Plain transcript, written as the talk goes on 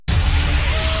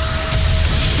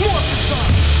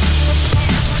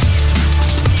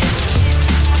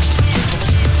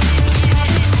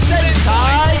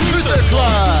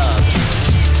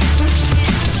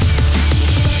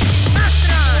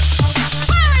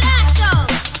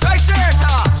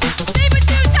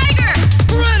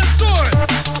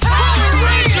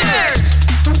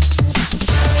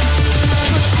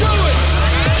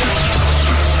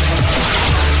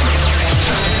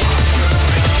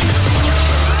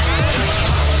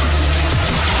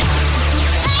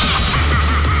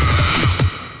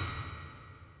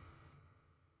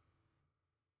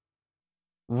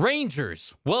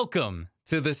Rangers, welcome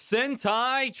to the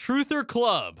Sentai Truther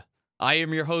Club. I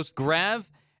am your host, Grav,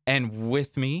 and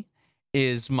with me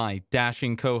is my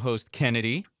dashing co-host,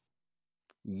 Kennedy.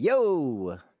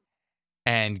 Yo!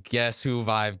 And guess who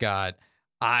I've got?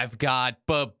 I've got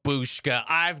Babushka.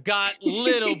 I've got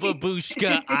little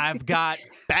Babushka. I've got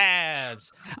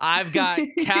Babs. I've got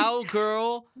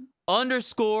Cowgirl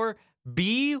 _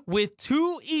 B with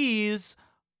 2 E's.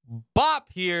 Bop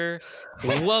here.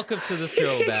 Welcome to the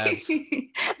show, Babs.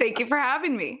 Thank you for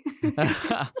having me.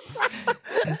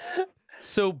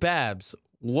 So, Babs,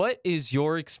 what is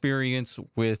your experience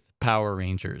with Power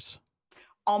Rangers?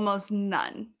 Almost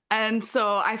none. And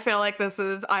so I feel like this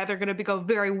is either going to go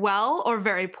very well or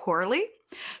very poorly.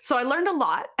 So I learned a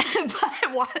lot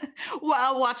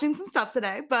while watching some stuff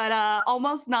today, but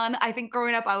almost none. I think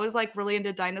growing up, I was like really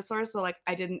into dinosaurs. So like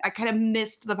I kind of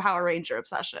missed the Power Ranger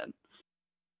obsession.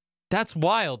 That's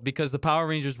wild because the Power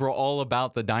Rangers were all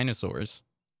about the dinosaurs.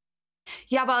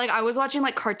 Yeah, but like I was watching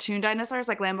like cartoon dinosaurs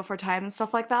like Land Before Time and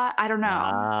stuff like that. I don't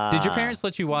know. Did your parents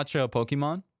let you watch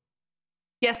Pokemon?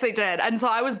 Yes, they did. And so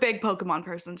I was a big Pokemon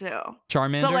person too.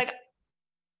 Charmander? So like,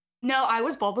 no, I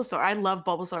was Bulbasaur. I love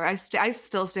Bulbasaur. I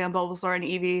still stand Bulbasaur and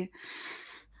Eevee.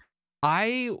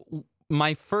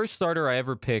 My first starter I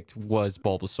ever picked was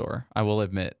Bulbasaur, I will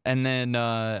admit. And then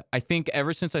I think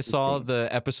ever since I saw the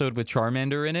episode with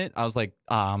Charmander in it, I was like,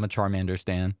 I'm a Charmander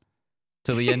stan.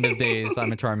 Till the end of days,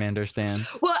 I'm a Charmander stan.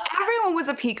 Well, everyone was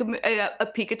a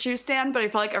Pikachu stan, but I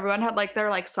feel like everyone had like their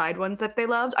like side ones that they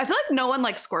loved. I feel like no one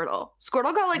liked Squirtle.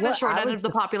 Squirtle got like the short end of the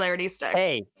popularity stick.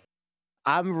 Hey,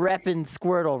 I'm repping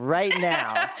Squirtle right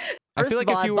now. I feel like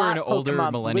if you were an older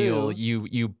Pokemon millennial,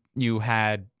 Blue.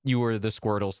 you were the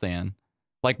Squirtle stan.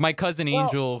 Like my cousin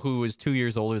Angel, who was 2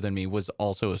 years older than me, was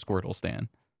also a Squirtle stan.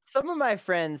 Some of my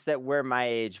friends that were my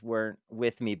age weren't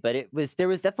with me, but there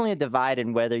was definitely a divide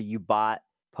in whether you bought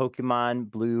Pokemon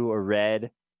Blue or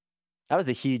Red. That was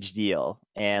a huge deal,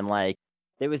 and like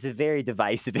it was a very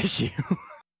divisive issue.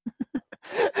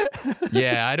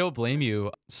 Yeah, I don't blame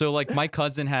you. So like my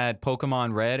cousin had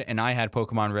Pokemon Red and I had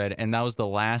Pokemon Red, and that was the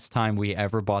last time we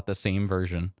ever bought the same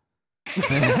version.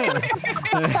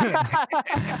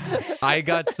 I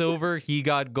got silver, he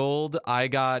got gold. I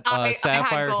got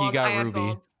sapphire, he got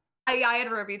ruby. I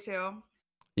had ruby too.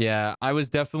 Yeah, I was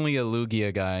definitely a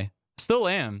Lugia guy. Still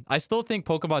am. I still think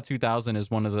Pokemon 2000 is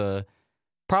one of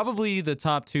probably the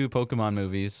top 2 Pokemon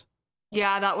movies.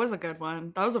 Yeah, that was a good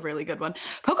one. That was a really good one.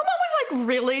 Pokemon was like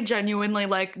really genuinely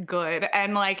like good,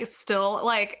 and like still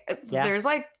like there's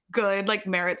like good like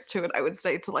merits to it, I would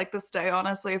say, to like this day,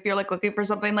 honestly. If you're like looking for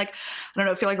something like, I don't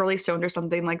know, if you're like really stoned or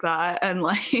something like that, and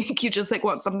like you just like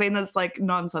want something that's like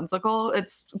nonsensical,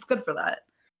 it's good for that.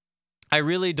 I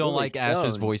really don't like stoned.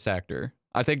 Ash's voice actor.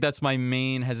 I think that's my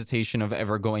main hesitation of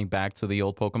ever going back to the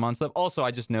old Pokemon stuff. Also,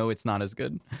 I just know it's not as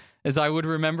good as I would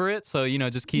remember it. So,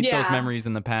 just keep those memories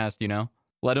in the past,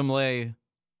 Let them lay.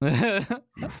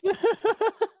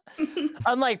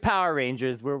 Unlike Power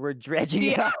Rangers, where we're dredging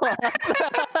it all up.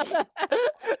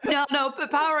 No,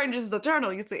 but Power Rangers is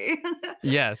eternal, you see.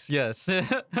 Yes.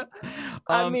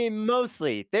 I mean,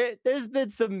 mostly. There's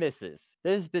been some misses.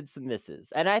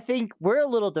 And I think we're a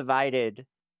little divided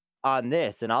on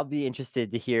this, and I'll be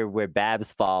interested to hear where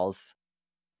Babs falls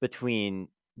between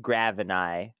Grav and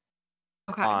I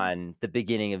on the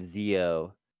beginning of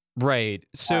Zeo. Right.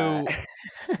 So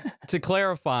to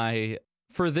clarify,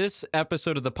 for this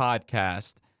episode of the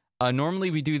podcast,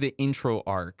 normally we do the intro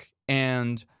arc.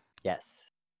 And yes,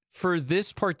 for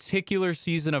this particular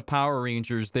season of Power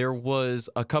Rangers, there was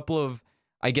a couple of,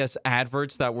 I guess,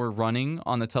 adverts that were running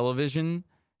on the television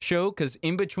show. Because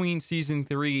in between season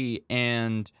 3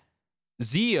 and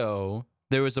Zeo,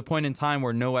 there was a point in time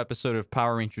where no new episode of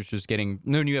Power Rangers was getting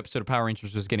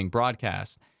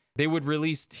broadcast. They would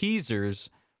release teasers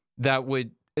that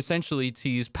would essentially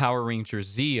tease Power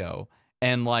Rangers Zeo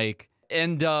and like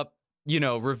end up,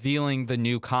 revealing the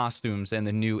new costumes and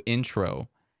the new intro.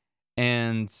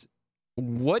 And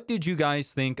what did you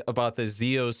guys think about the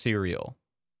Zeo serial?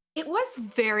 It was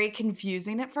very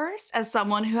confusing at first as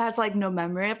someone who has like no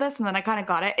memory of this, and then I kind of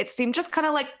got it. It seemed just kind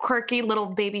of like quirky little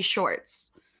baby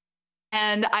shorts.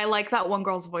 And I like that one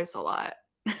girl's voice a lot.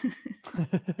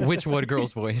 Which one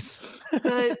girl's voice?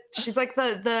 She's like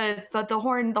the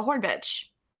horn bitch.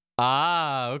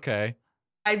 Ah, okay.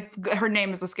 Her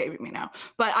name is escaping me now,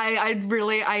 but I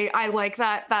really like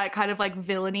that kind of like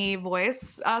villainy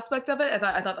voice aspect of it.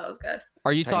 I thought that was good.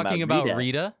 Are you talking about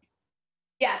Rita?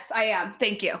 Yes, I am.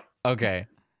 Thank you. Okay.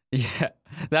 Yeah,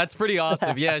 that's pretty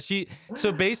awesome. Yeah,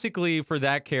 so basically for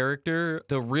that character,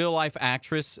 the real life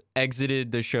actress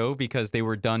exited the show because they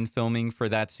were done filming for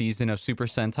that season of Super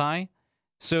Sentai.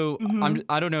 So Mhm.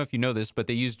 I don't know if you know this, but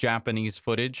they use Japanese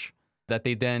footage that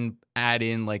they then add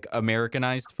in like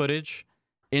Americanized footage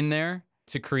in there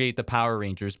to create the Power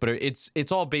Rangers. But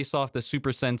it's all based off the Super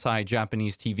Sentai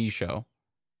Japanese TV show.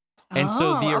 And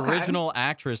so Oh, the okay. original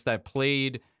actress that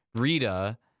played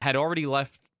Rita had already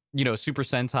left, Super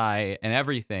Sentai and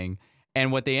everything.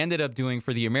 And what they ended up doing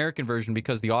for the American version,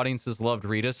 because the audiences loved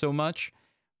Rita so much,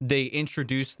 they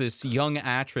introduced this young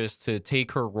actress to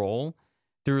take her role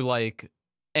through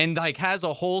and has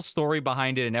a whole story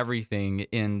behind it and everything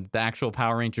in the actual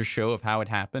Power Rangers show of how it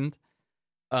happened.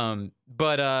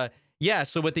 But yeah,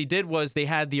 so what they did was they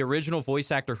had the original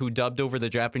voice actor who dubbed over the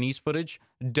Japanese footage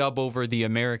dub over the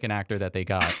American actor that they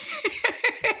got.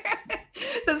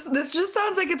 This just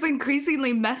sounds like it's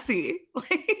increasingly messy.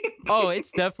 Oh,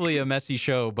 it's definitely a messy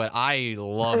show, but I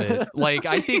love it. Like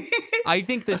I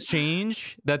think this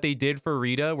change that they did for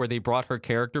Rita, where they brought her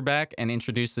character back and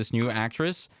introduced this new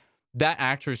actress, that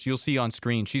actress you'll see on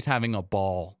screen, she's having a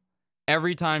ball.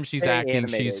 Every time she's Very acting,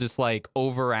 she's animated. just like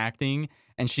overacting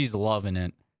and she's loving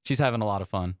it. She's having a lot of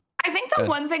fun. I think the Good.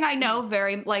 one thing I know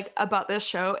very like about this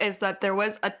show is that there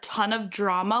was a ton of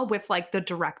drama with like the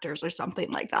directors or something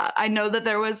like that. I know that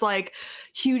there was like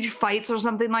huge fights or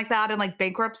something like that and like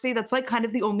bankruptcy. That's like kind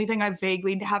of the only thing I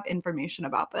vaguely have information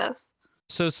about this.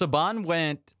 So Saban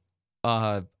went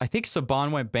I think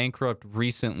Saban went bankrupt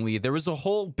recently. There was a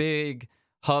whole big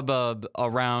hubbub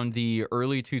around the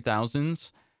early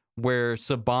 2000s where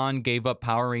Saban gave up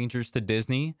Power Rangers to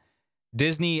Disney.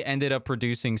 Disney ended up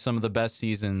producing some of the best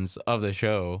seasons of the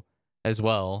show as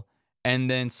well. And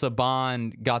then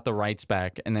Saban got the rights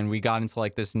back. And then we got into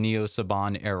like this Neo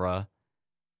Saban era.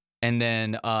 And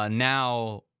then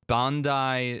now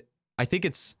Bandai, I think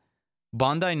it's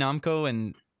Bandai Namco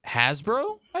and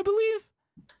Hasbro, I believe,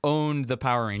 own the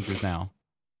Power Rangers now.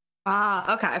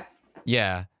 Ah, okay.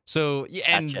 Yeah. So,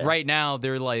 and Gotcha. right now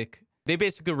they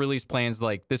basically released plans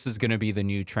like this is going to be the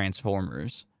new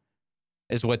Transformers,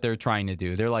 is what they're trying to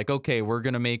do. They're like, okay, we're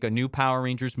going to make a new Power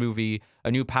Rangers movie,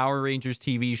 a new Power Rangers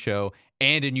TV show,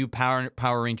 and a new Power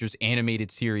Rangers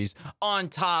animated series on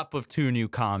top of 2 new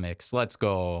comics. Let's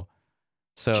go.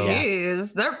 So,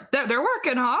 Jeez, they're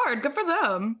working hard. Good for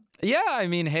them. yeah, I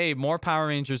mean, hey, more Power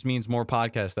Rangers means more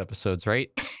podcast episodes, right?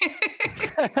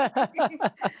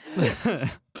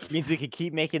 Means we could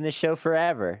keep making this show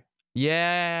forever.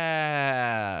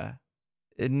 Yeah.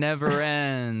 It never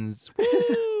ends.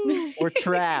 Woo! We're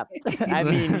trapped. I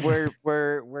mean,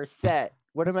 we're set.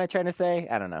 What am I trying to say?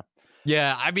 I don't know.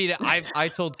 Yeah, I mean, I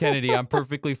told Kennedy I'm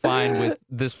perfectly fine with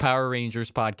this Power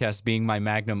Rangers podcast being my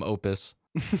magnum opus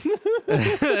to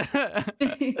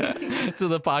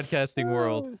the podcasting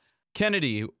world.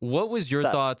 Kennedy, what was your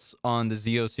Sup? thoughts on the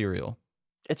Zeo serial?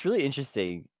 It's really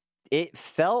interesting. It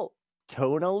felt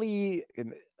tonally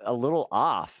a little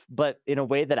off, but in a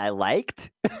way that I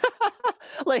liked.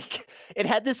 Like it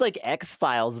had this like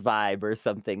X-Files vibe or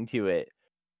something to it,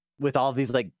 with all these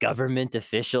like government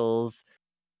officials,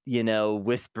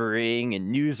 whispering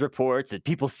and news reports and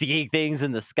people seeing things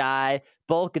in the sky.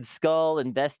 Bulk and Skull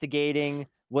investigating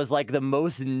was like the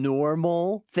most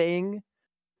normal thing,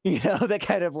 that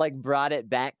kind of like brought it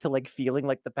back to like feeling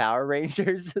like the Power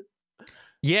Rangers.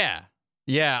 Yeah.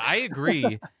 Yeah, I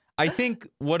agree. I think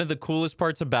one of the coolest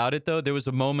parts about it, though, there was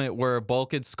a moment where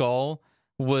Bulk and Skull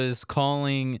was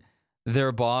calling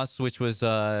their boss, which was,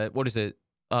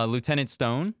 Lieutenant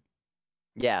Stone?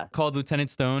 Yeah. Called Lieutenant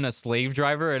Stone a slave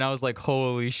driver. And I was like,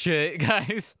 holy shit,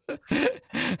 guys.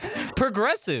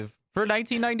 Progressive for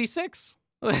 1996.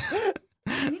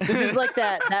 This is like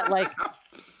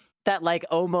that like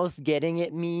almost getting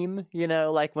it meme,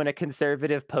 like when a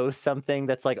conservative posts something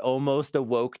that's like almost a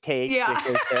woke take. Yeah.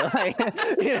 Because they're like,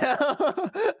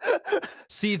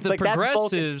 See, It's the like that's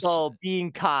Bulk and progressives. Skull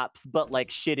being cops, but like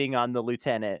shitting on the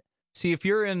lieutenant. See, if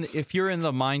you're in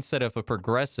the mindset of a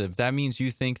progressive, that means you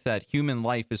think that human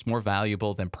life is more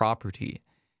valuable than property.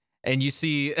 And you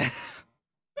see,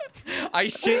 I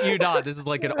shit you not, this is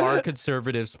like an R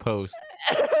conservatives post.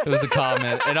 It was a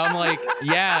comment, and I'm like,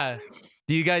 yeah.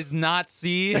 Do you guys not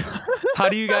see? How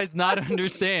do you guys not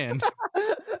understand?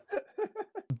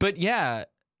 But yeah,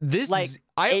 this Like, is,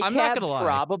 I'm not gonna lie.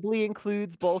 Probably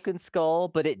includes Bulk and Skull,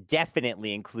 but it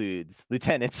definitely includes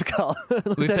Lieutenant Skull.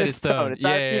 Lieutenant Stone. It's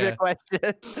not Yeah, even yeah. a question.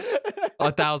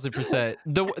 1,000%.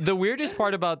 The weirdest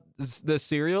part about the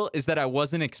serial is that I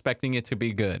wasn't expecting it to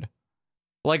be good.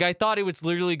 Like I thought it was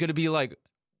literally going to be like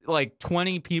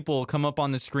 20 people come up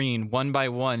on the screen one by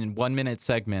one in 1-minute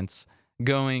segments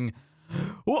going,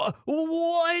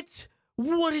 what?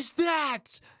 What is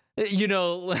that?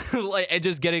 Like, and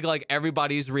just getting like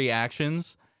everybody's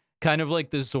reactions, kind of like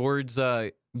the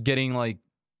Zords getting like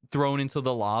thrown into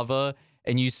the lava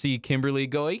and you see Kimberly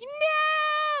going,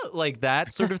 no, like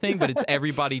that sort of thing, but it's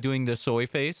everybody doing the soy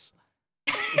face.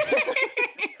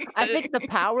 I think the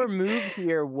power move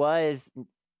here was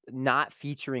not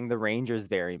featuring the Rangers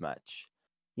very much.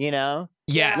 You know?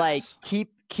 Yes. Like keeping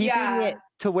it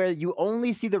to where you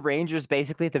only see the Rangers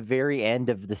basically at the very end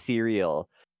of the serial.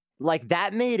 Like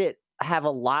that made it have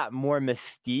a lot more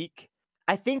mystique.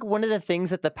 I think one of the things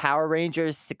that the Power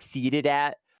Rangers succeeded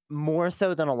at more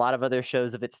so than a lot of other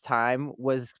shows of its time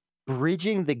was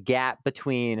bridging the gap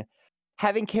between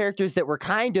having characters that were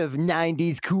kind of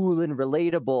 90s cool and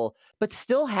relatable, but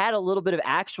still had a little bit of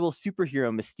actual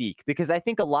superhero mystique. Because I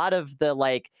think a lot of the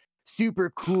like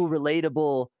super cool,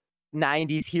 relatable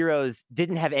 90s heroes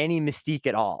didn't have any mystique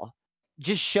at all.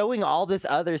 Just showing all this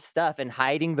other stuff and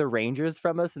hiding the Rangers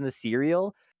from us in the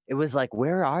serial, it was like,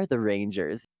 where are the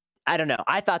Rangers? I don't know.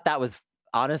 I thought that was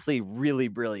honestly really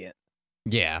brilliant.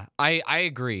 Yeah, I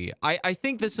agree. I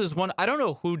think this is one, I don't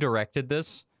know who directed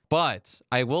this, but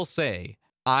I will say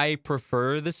I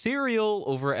prefer the serial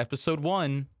over episode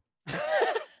 1.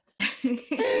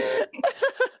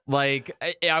 Like,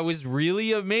 I was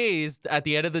really amazed at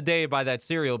the end of the day by that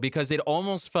serial because it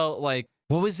almost felt like,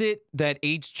 what was it that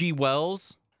H.G.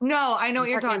 Wells? No, I know what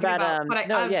you're talking about, but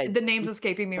yeah, the name's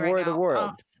escaping me right War now. of the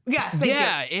Worlds. Yes, thank you.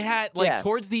 Yeah, it had like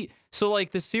towards the, so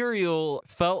like the serial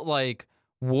felt like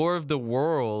War of the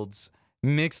Worlds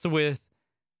mixed with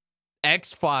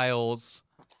X-Files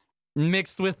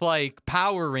mixed with like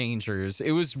Power Rangers.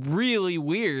 It was really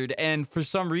weird, and for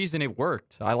some reason it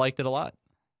worked. I liked it a lot.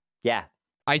 Yeah.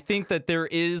 I think that there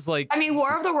is like, I mean,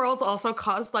 War of the Worlds also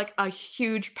caused like a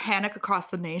huge panic across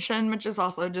the nation, which is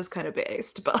also just kind of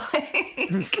based, but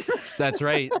like... That's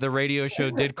right. The radio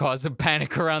show did cause a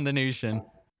panic around the nation.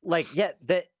 Like, yeah,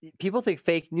 that people think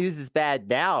fake news is bad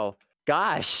now.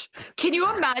 Gosh. Can you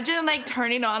imagine like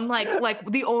turning on like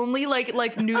the only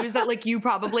like news that like you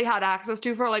probably had access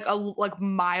to for like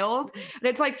miles, and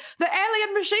it's like the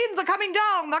alien machines are coming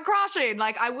down, they're crashing.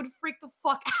 Like I would freak the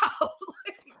fuck out.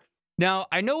 Now,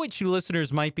 I know what you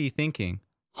listeners might be thinking.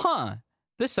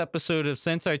 This episode of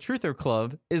Sentai Truther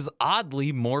Club is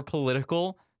oddly more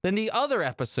political than the other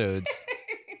episodes.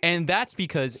 And that's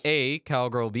because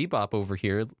Cowgirl Bebop over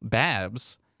here,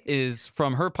 Babs, is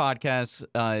from her podcast,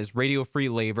 is Radio Free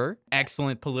Labor.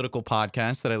 Excellent political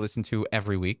podcast that I listen to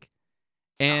every week.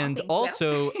 And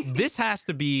also, this has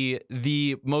to be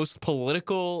the most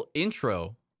political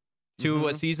intro to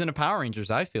a season of Power Rangers,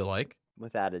 I feel like.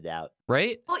 Without a doubt.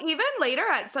 Right? Well, even later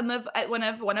at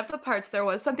one of the parts, there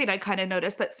was something I kind of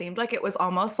noticed that seemed like it was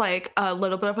almost like a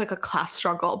little bit of like a class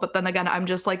struggle. But then again, I'm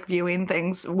just like viewing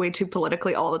things way too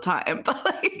politically all the time. But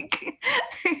like,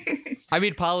 I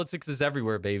mean, politics is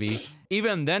everywhere, baby.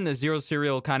 Even then, the Zero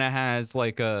serial kind of has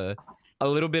like a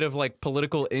little bit of like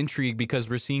political intrigue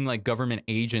because we're seeing like government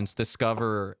agents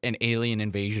discover an alien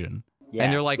invasion,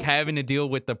 and they're like having to deal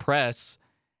with the press.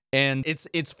 And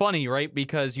it's funny, right?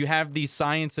 Because you have these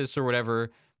scientists or whatever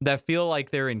that feel like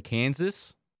they're in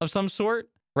Kansas of some sort,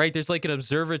 right? There's like an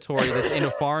observatory that's in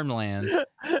a farmland,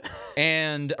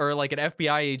 or like an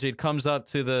FBI agent comes up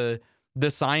to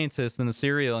the scientist in the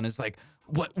serial and is like,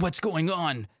 "What's going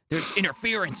on? There's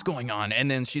interference going on." And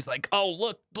then she's like, "Oh,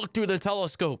 look through the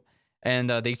telescope." And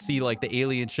they see like the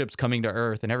alien ships coming to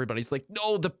Earth, and everybody's like,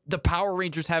 "No, the Power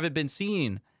Rangers haven't been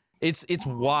seen." It's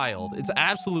wild. It's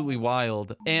absolutely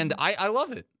wild. And I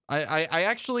love it. I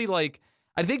actually like,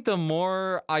 I think the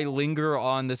more I linger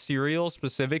on the serial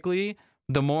specifically,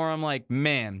 the more I'm like,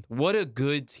 man, what a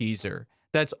good teaser.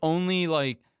 That's only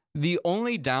like, the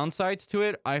only downsides to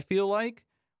it, I feel like,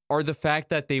 are the fact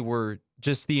that they were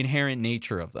just the inherent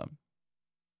nature of them,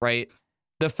 right?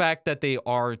 The fact that they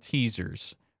are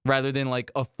teasers rather than like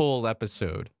a full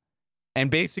episode. And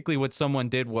basically what someone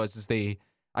did was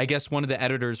I guess one of the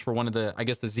editors for one of the, I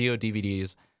guess the Zeo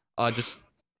DVDs, just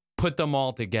put them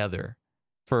all together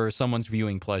for someone's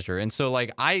viewing pleasure. And so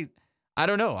like, I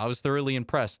don't know, I was thoroughly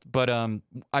impressed. But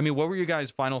I mean, what were your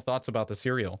guys' final thoughts about the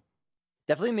serial?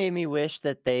 Definitely made me wish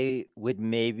that they would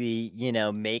maybe,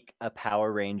 make a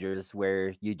Power Rangers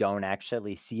where you don't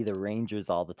actually see the Rangers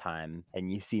all the time and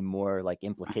you see more like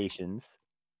implications.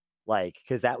 Like,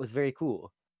 because that was very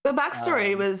cool. The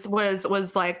backstory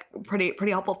was like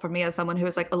pretty helpful for me as someone who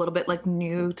is like a little bit like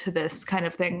new to this kind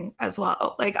of thing as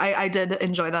well. Like I did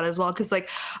enjoy that as well, because like,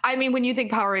 I mean, when you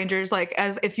think Power Rangers, like,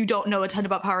 as if you don't know a ton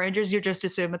about Power Rangers, you just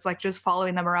assume it's like just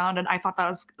following them around, and I thought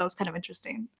that was kind of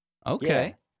interesting. Okay.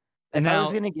 Yeah. And I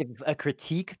was gonna give a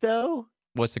critique though.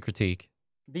 What's the critique?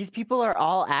 These people are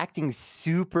all acting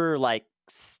super like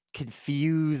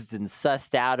confused and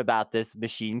sussed out about this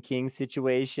Machine King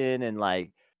situation, and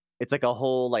like it's like a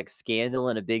whole like scandal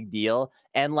and a big deal.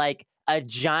 And like a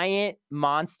giant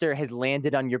monster has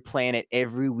landed on your planet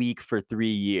every week for 3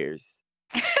 years.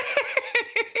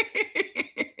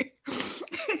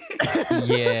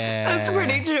 Yeah. That's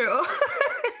pretty true.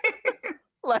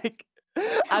 Like,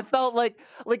 I felt like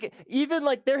even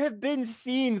like there have been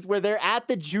scenes where they're at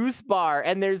the juice bar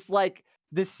and there's like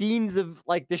the scenes of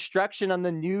like destruction on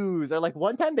the news, or like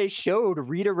one time they showed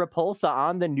Rita Repulsa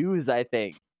on the news, I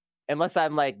think. Unless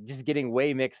I'm like just getting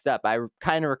way mixed up. I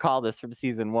kind of recall this from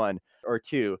season 1 or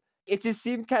 2. It just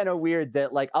seemed kind of weird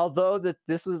that like, although that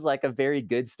this was like a very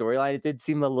good storyline, it did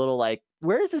seem a little like,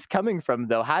 where is this coming from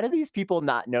though? How do these people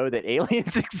not know that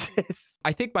aliens exist?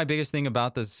 I think my biggest thing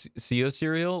about the Zeo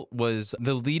serial was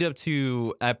the lead up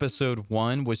to episode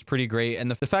 1 was pretty great.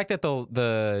 And the fact that the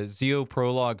Zeo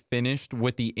prologue finished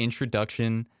with the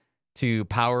introduction to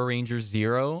Power Rangers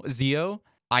Zeo,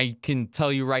 I can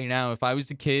tell you right now, if I was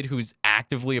a kid who's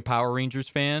actively a Power Rangers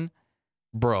fan,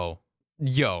 bro,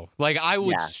 like I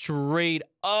would straight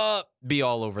up be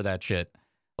all over that shit.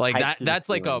 Like that's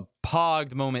like a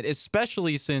pogged moment,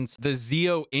 especially since the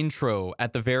Zeo intro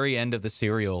at the very end of the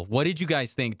serial. What did you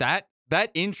guys think? That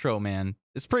intro, man,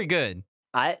 it's pretty good.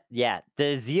 The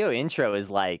Zeo intro is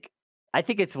like, I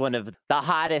think it's one of the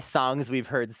hottest songs we've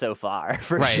heard so far,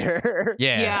 for sure.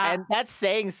 Yeah. And that's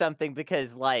saying something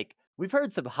because like we've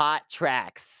heard some hot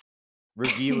tracks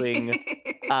reviewing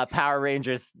Power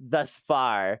Rangers thus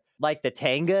far, like the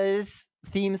Tangas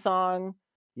theme song.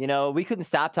 You know, we couldn't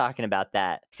stop talking about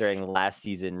that during the last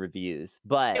season reviews,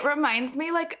 but it reminds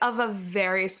me like of a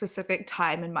very specific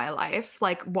time in my life,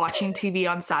 like watching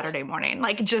TV on Saturday morning,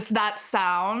 like just that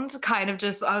sound kind of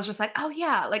just, I was just like, oh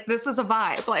yeah, like this is a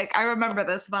vibe. Like I remember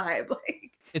this vibe.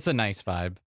 Like it's a nice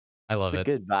vibe. I love it.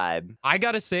 Good vibe. I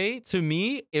gotta say, to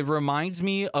me, it reminds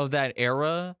me of that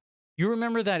era. You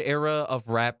remember that era of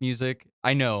rap music?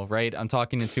 I know, right? I'm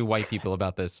talking to 2 white people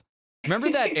about this. Remember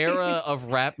that era of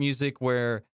rap music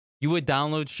where you would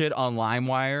download shit on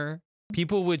LimeWire?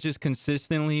 People would just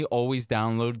consistently always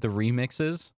download the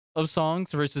remixes of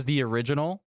songs versus the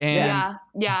original. And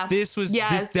this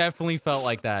definitely felt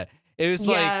like that. It was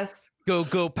like,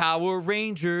 go Power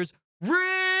Rangers remix,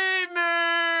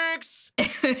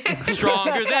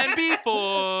 stronger than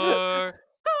before.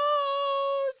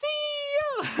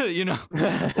 You know,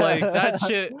 like that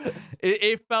shit.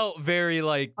 It felt very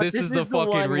like this is the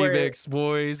fucking remix,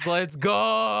 boys. Let's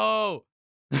go.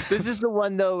 This is the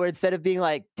one though where instead of being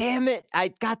like, damn it, I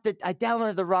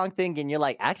downloaded the wrong thing, and you're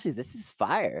like, actually, this is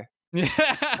fire.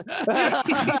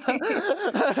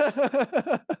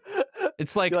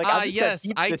 It's like, yes,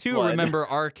 I too remember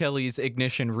R. Kelly's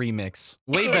Ignition remix.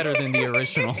 Way better than the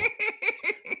original.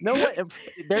 No, what?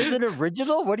 There's an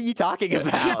original? What are you talking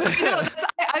about?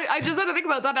 I just had to think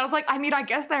about that. And I was like, I mean, I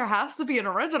guess there has to be an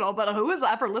original, but who has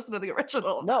ever listened to the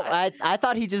original? No, I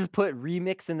thought he just put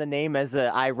remix in the name as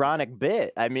an ironic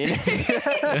bit. I mean,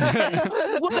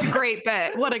 what a great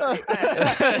bit. What a great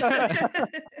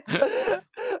bit.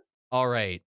 All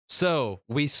right. So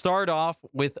we start off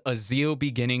with a Zeo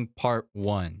beginning part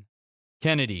 1.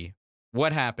 Kennedy,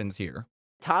 what happens here?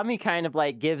 Tommy kind of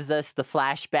like gives us the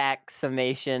flashback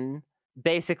summation.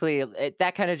 Basically,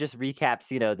 that kind of just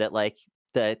recaps, you know, that like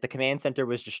the command center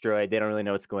was destroyed. They don't really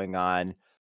know what's going on.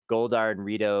 Goldar and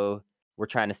Rito were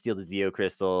trying to steal the Zeo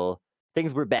crystal.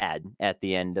 Things were bad at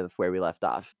the end of where we left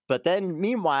off. But then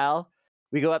meanwhile,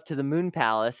 we go up to the Moon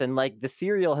Palace, and like the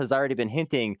serial has already been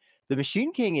hinting, the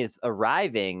Machine King is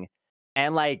arriving.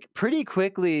 And like pretty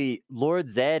quickly, Lord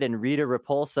Zed and Rita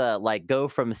Repulsa like go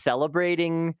from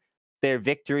celebrating their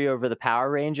victory over the Power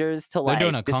Rangers to like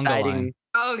they're doing a conga line.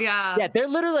 Oh yeah. Yeah, they're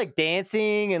literally like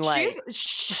dancing and like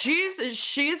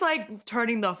she's like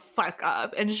turning the fuck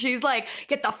up, and she's like,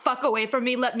 get the fuck away from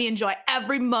me, let me enjoy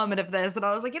every moment of this. And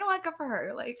I was like, you know what, good for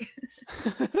her. Like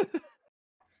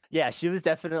yeah, she was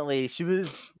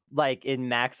like in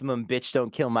maximum bitch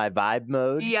don't kill my vibe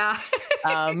mode. Yeah.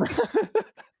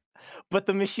 But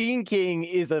the Machine King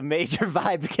is a major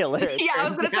vibe killer. Yeah, I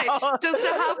was gonna say, just to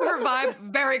have her vibe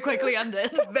very quickly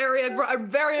ended, very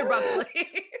abruptly.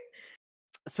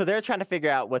 So they're trying to figure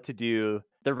out what to do.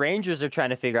 The Rangers are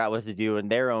trying to figure out what to do in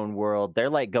their own world. They're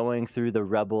like going through the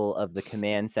rubble of the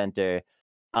command center,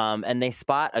 and they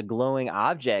spot a glowing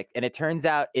object, and it turns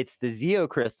out it's the Zeo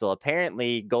crystal.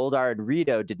 Apparently, Goldar and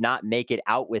Rito did not make it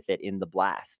out with it in the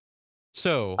blast.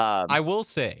 So I will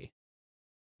say,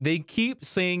 they keep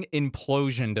saying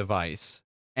implosion device,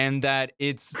 and that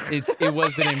it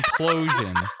was an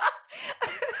implosion.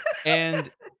 And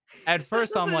at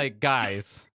first I'm like,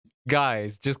 guys,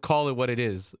 just call it what it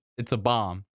is. It's a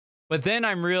bomb. But then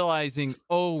I'm realizing,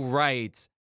 oh right,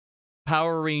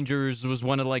 Power Rangers was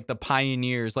one of like the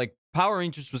pioneers. Like Power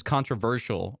Rangers was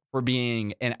controversial for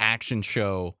being an action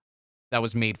show that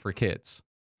was made for kids.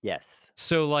 Yes.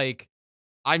 So, like,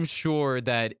 I'm sure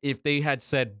that if they had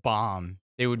said bomb,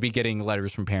 they would be getting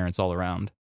letters from parents all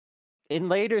around. In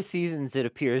later seasons, it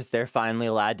appears they're finally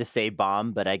allowed to say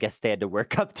bomb, but I guess they had to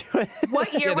work up to it.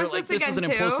 What year Yeah, they're was like, this this is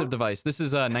again an implosive too? device. This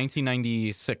is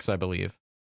 1996, I believe.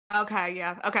 Okay,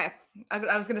 yeah. Okay.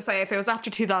 I was gonna say if it was after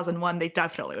 2001, they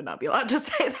definitely would not be allowed to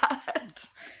say that.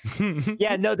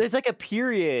 Yeah, no, there's like a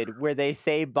period where they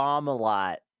say bomb a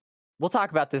lot. We'll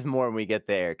talk about this more when we get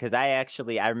there, because I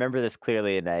remember this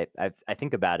clearly, and I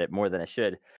think about it more than I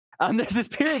should. There's this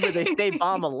period where they say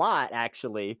bomb a lot,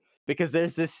 actually, because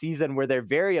there's this season where they're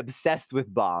very obsessed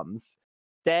with bombs.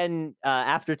 Then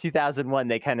after 2001,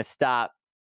 they kind of stop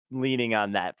leaning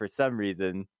on that for some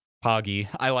reason. Poggy,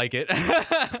 I like it.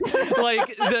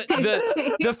 Like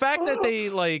the fact that they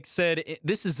like said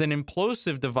this is an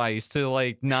implosive device to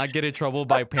like not get in trouble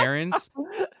by parents,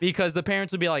 because the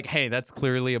parents would be like, "Hey, that's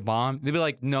clearly a bomb." They'd be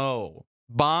like, "No,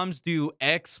 bombs do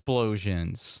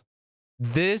explosions.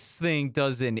 This thing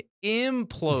does an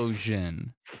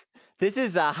implosion." This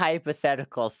is a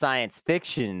hypothetical science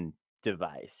fiction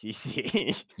device, you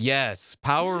see. Yes,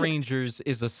 Power Rangers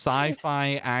is a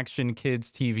sci-fi action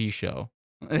kids TV show.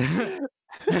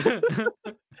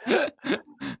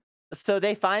 So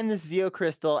they find this Zeo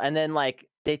crystal, and then like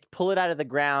they pull it out of the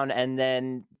ground, and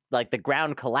then like the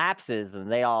ground collapses,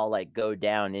 and they all like go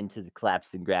down into the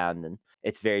collapsing ground, and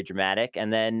it's very dramatic.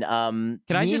 And then Can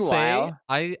I just say, meanwhile,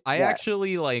 I yeah.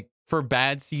 actually like, for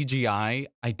bad CGI,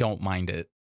 I don't mind it.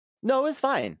 No, it was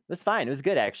fine. It was fine. It was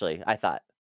good, actually, I thought.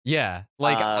 Yeah,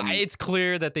 like Um, it's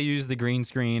clear that they use the green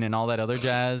screen and all that other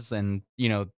jazz, and you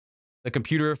know, the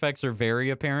computer effects are very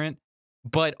apparent.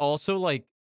 But also, like,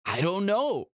 I don't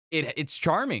know, it's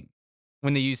charming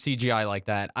when they use CGI like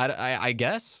that. I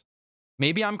guess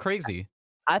maybe I'm crazy.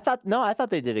 I thought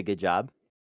they did a good job.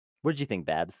 What did you think,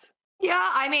 Babs? Yeah,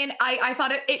 I mean, I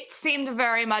thought it seemed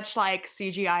very much like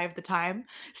CGI of the time.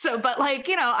 So, but like,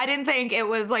 I didn't think it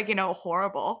was like,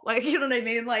 horrible. Like, you know what I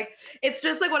mean? Like, it's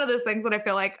just like one of those things that I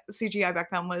feel like CGI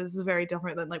back then was very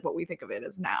different than like what we think of it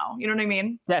as now. You know what I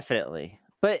mean? Definitely.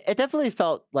 But it definitely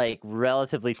felt like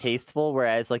relatively tasteful,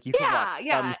 whereas like you can watch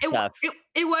Yeah. some stuff.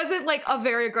 It wasn't like a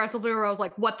very aggressive where I was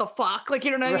like, what the fuck? Like,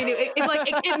 you know what I mean?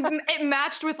 It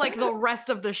matched with like the rest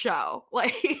of the show.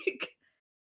 Like,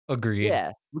 Agreed.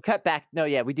 Yeah, we cut back. No,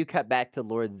 yeah, we do cut back to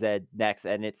Lord Zed next,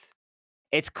 and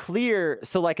it's clear.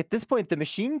 So, like at this point, the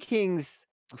Machine King's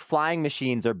flying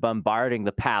machines are bombarding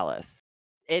the palace.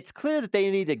 It's clear that they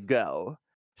need to go,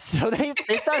 so they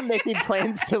start making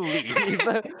plans to leave.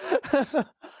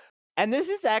 And this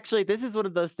is one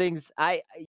of those things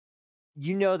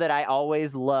you know that I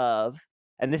always love,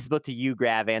 and this is both to you,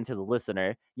 Grav, and to the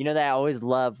listener. You know that I always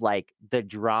love like the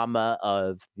drama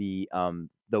of the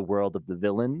world of the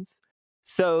villains.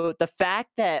 So the fact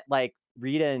that like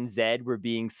Rita and Zed were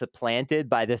being supplanted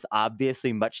by this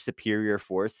obviously much superior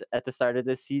force at the start of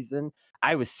this season,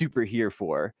 I was super here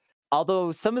for.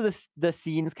 Although some of the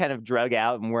scenes kind of drug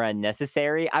out and were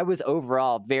unnecessary, I was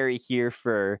overall very here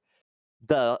for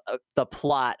the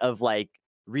plot of like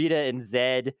Rita and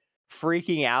Zed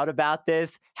freaking out about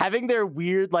this, having their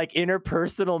weird like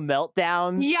interpersonal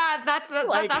meltdowns. yeah, that's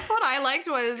Like- that's what I liked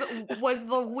was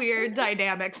the weird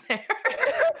dynamic there.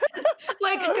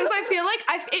 Like, because I feel like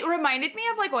it reminded me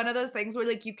of like one of those things where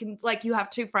like you can like you have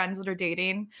two friends that are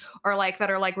dating or like that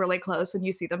are like really close, and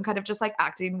you see them kind of just like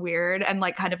acting weird and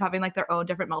like kind of having like their own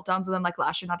different meltdowns and then like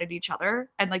lashing out at each other,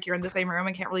 and like you're in the same room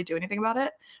and can't really do anything about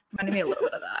it. Reminded me a little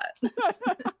bit of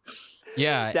that.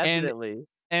 Yeah, Definitely.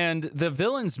 and the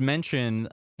villains mention,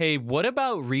 hey, what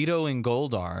about Rito and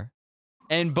Goldar?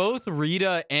 And both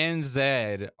Rita and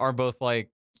Zed are both like,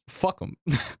 fuck them.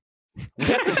 We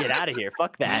have to get out of here.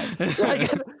 Fuck that.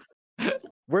 Like,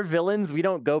 we're villains. We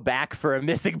don't go back for a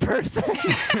missing person.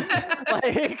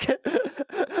 Like,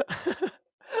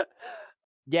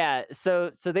 yeah.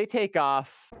 So they take off.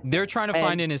 They're trying to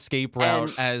find an escape route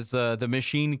and- as the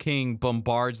Machine King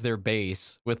bombards their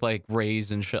base with like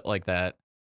rays and shit like that.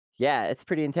 Yeah, it's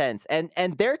pretty intense. And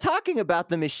they're talking about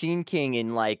the Machine King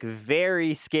in like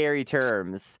very scary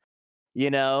terms. You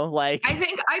know, like I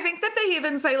think that they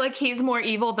even say like he's more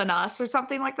evil than us or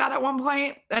something like that at one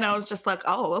point, and I was just like,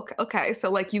 oh, okay.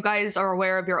 So like you guys are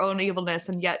aware of your own evilness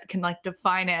and yet can like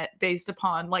define it based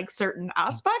upon like certain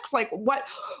aspects. Like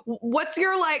what's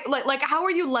your like how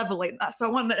are you leveling this? I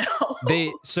want to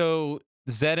know. So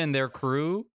Zed and their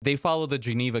crew, they follow the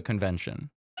Geneva Convention.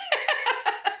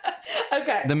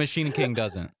 Okay. The Machine King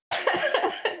doesn't.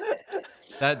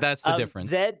 That's the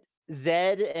difference.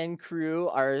 Zed and crew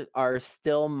are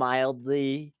still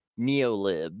mildly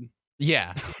neolib.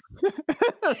 Yeah.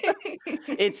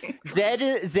 It's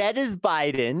Zed is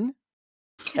Biden.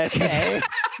 Okay.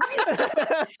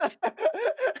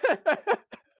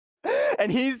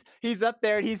 And he's up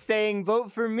there and he's saying,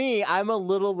 vote for me. I'm a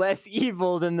little less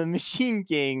evil than the Machine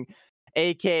King,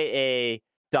 aka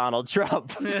Donald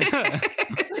Trump.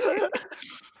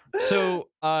 So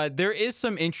there is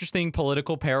some interesting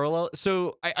political parallel.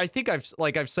 So I think I've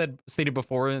stated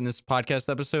before in this podcast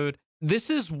episode,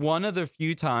 this is one of the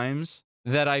few times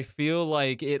that I feel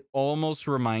like it almost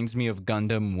reminds me of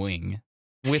Gundam Wing,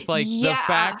 with like the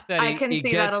fact that it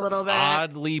gets a little bit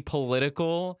oddly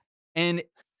political. And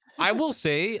I will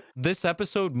say this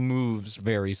episode moves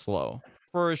very slow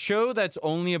for a show that's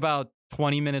only about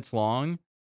 20 minutes long.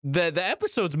 The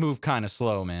episodes move kind of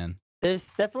slow, man.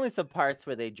 There's definitely some parts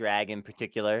where they drag in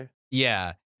particular.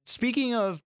 Yeah. Speaking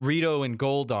of Rito and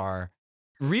Goldar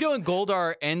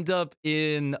end up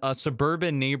in a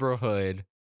suburban neighborhood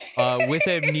with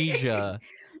amnesia.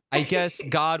 I guess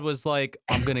God was like,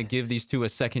 I'm going to give these two a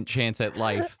second chance at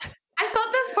life. I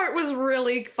thought this part was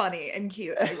really funny and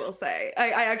cute, I will say.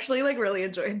 I actually like really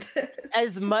enjoyed this.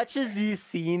 As much as these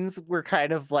scenes were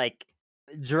kind of like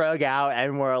drug out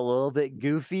and were a little bit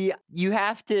goofy, you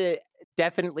have to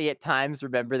definitely at times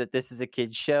remember that this is a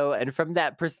kid's show. And from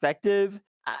that perspective,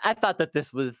 I thought that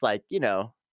this was like,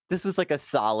 this was like a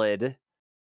solid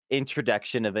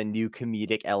introduction of a new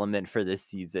comedic element for this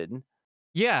season.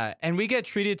 Yeah, and we get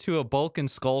treated to a Bulk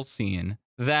and Skull scene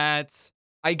that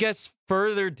I guess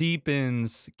further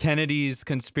deepens Kennedy's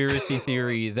conspiracy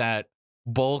theory that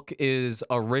Bulk is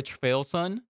a rich fail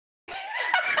son.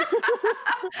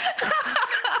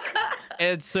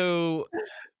 And so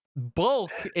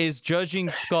Bulk is judging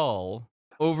Skull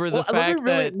over the fact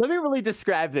that... Let me really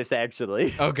describe this,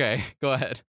 actually. Okay, go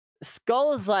ahead.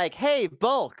 Skull is like, hey,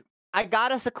 Bulk, I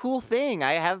got us a cool thing.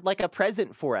 I have like a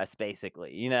present for us,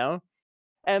 basically,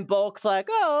 And Bulk's like,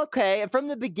 oh, okay. And from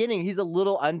the beginning, he's a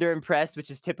little underimpressed,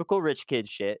 which is typical rich kid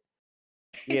shit.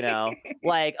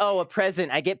 Like, oh, a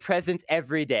present. I get presents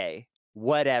every day.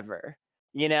 Whatever.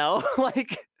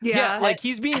 Like... Yeah, like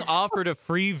he's being offered a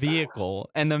free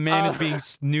vehicle, and the man is being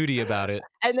snooty about it.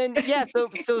 And then,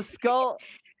 so Skull's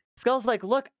like,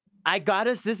 look, I got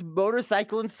us this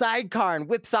motorcycle and sidecar, and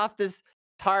whips off this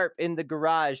tarp in the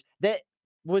garage that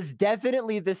was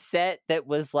definitely the set that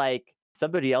was like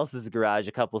somebody else's garage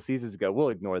a couple seasons ago. We'll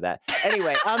ignore that.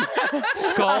 Anyway,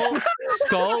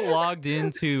 Skull logged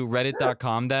into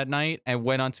reddit.com that night and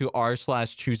went onto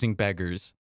r/choosing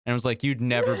beggars and was like, you'd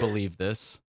never believe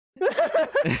this.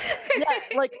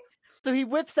 So he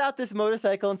whips out this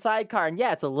motorcycle and sidecar, and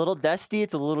it's a little dusty,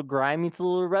 it's a little grimy, it's a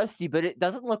little rusty, but it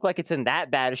doesn't look like it's in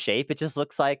that bad a shape. It just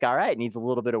looks like, all right, needs a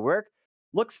little bit of work.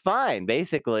 Looks fine,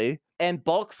 basically. And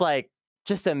Bulk's like,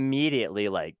 just immediately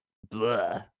like,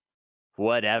 blah,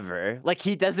 whatever. Like,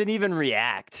 he doesn't even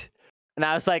react. And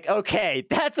I was like, okay,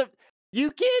 you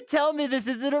can't tell me this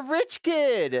isn't a rich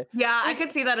kid. Yeah, I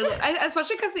could see that,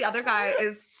 especially because the other guy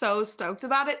is so stoked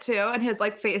about it too, and his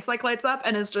like face like lights up,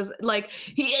 and is just like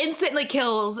he instantly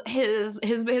kills his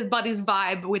buddy's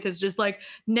vibe with his just like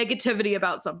negativity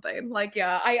about something. Like,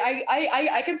 yeah,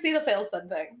 I can see the fail son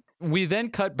thing. We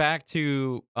then cut back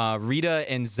to Rita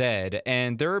and Zed,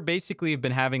 and they're basically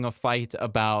been having a fight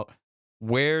about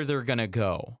where they're gonna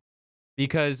go,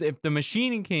 because if the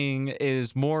Machine King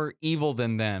is more evil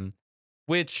than them.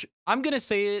 Which I'm going to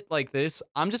say it like this.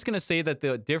 I'm just going to say that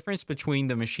the difference between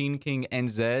the Machine King and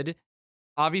Zed,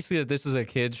 obviously that this is a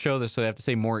kid's show, so they have to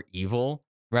say more evil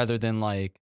rather than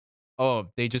like, oh,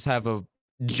 they just have a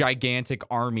gigantic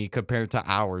army compared to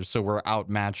ours, so we're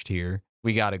outmatched here.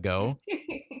 We got to go.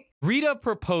 Rita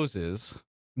proposes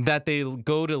that they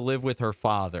go to live with her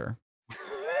father.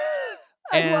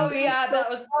 And that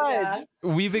was fun.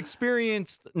 We've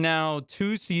experienced now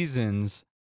 2 seasons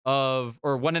or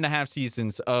 1.5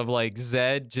 seasons of like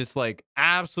Zed just like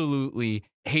absolutely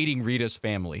hating Rita's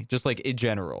family, just like in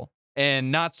general,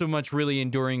 and not so much really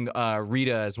enduring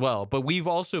Rita as well. But we've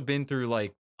also been through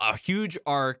like a huge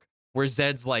arc where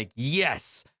Zed's like,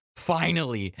 yes,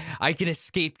 finally, I can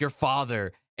escape your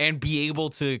father and be able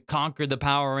to conquer the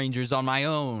Power Rangers on my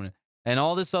own and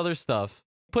all this other stuff.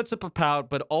 Puts up a pout,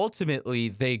 but ultimately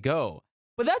they go.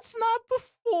 But that's not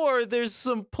before there's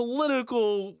some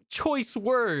political choice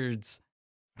words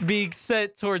being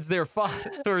said towards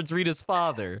towards Rita's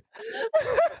father.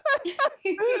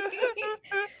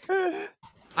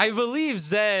 I believe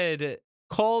Zed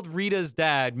called Rita's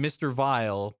dad Mr.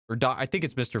 Vile, or I think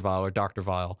it's Mr. Vile or Dr.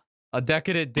 Vile, a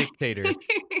decadent dictator.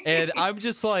 And I'm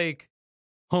just like,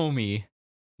 homie,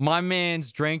 my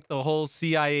man's drank the whole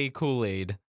CIA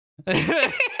Kool-Aid.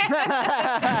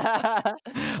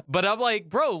 But I'm like,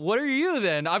 bro, what are you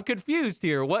then? I'm confused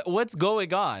here. What's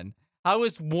going on? How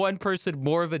is one person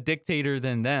more of a dictator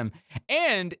than them?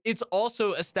 And it's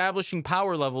also establishing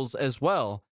power levels as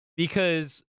well,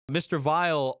 because Mr.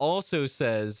 Vile also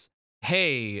says,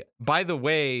 hey, by the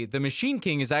way, the Machine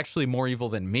King is actually more evil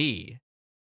than me.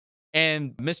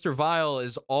 And Mr. Vile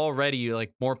is already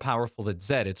like more powerful than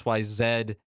Zed. It's why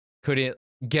Zed couldn't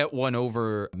get one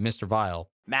over Mr. Vile.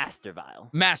 Master Vile.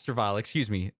 Master Vile, excuse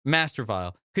me. Master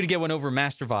Vile. Couldn't get one over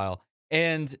Master Vile.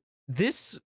 And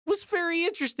this was very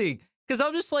interesting because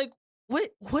I'm just like,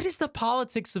 what is the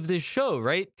politics of this show,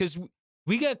 right? Because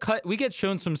we get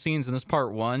shown some scenes in this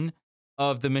part 1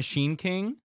 of the Machine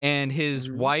King and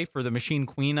his wife, or the Machine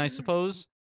Queen, I suppose.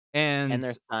 And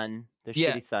their son. Their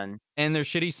Yeah. shitty son. and their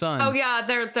shitty son. Oh yeah,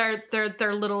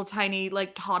 their little tiny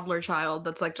like toddler child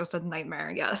that's like just a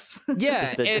nightmare. Yes.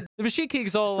 Yeah, Just a- and the Machine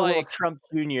King's all The little like, Trump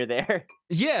Jr. there.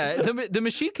 yeah, the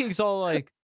Machine King's all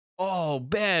like, oh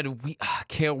man, we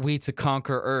can't wait to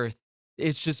conquer Earth.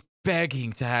 It's just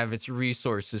begging to have its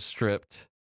resources stripped.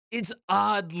 It's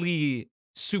oddly,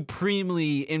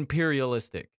 supremely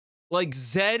imperialistic. Like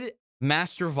Zed,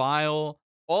 Master Vile,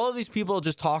 all of these people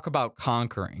just talk about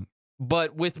conquering.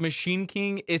 But with Machine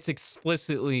King, it's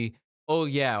explicitly, oh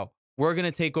yeah, we're going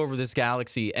to take over this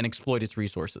galaxy and exploit its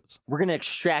resources. We're going to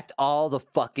extract all the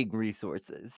fucking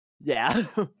resources. Yeah.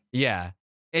 Yeah.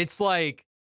 It's like,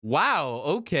 wow,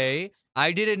 okay.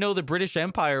 I didn't know the British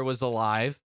Empire was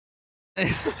alive. The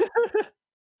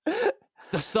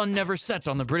sun never set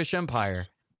on the British Empire.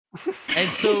 And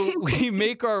so we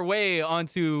make our way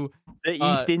onto The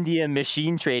East India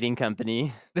Machine Trading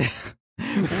Company.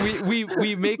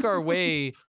 we make our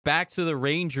way back to the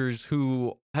Rangers,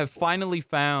 who have finally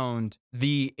found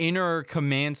the inner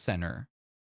command center.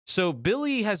 So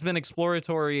Billy has been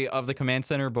exploratory of the command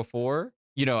center before.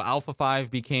 You know, Alpha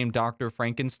 5 became Dr.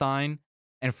 Frankenstein,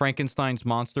 and Frankenstein's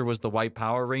monster was the White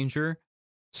Power Ranger.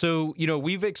 So, you know,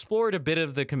 we've explored a bit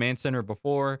of the command center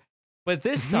before, but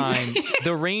this time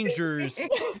the Rangers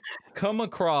come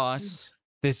across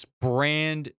this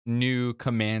brand new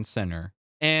command center.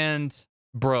 And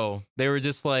bro, they were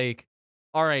just like,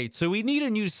 all right, so we need a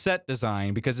new set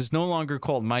design because it's no longer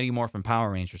called Mighty Morphin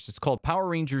Power Rangers. It's called Power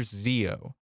Rangers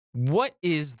Zeo. What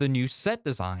is the new set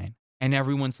design? And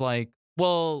everyone's like,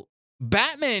 well,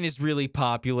 Batman is really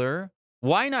popular.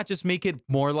 Why not just make it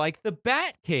more like the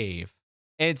Batcave?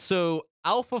 And so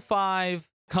Alpha 5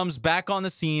 comes back on the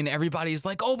scene. Everybody's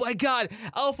like, oh my God,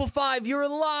 Alpha 5, you're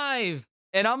alive.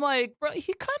 And I'm like, bro,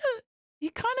 he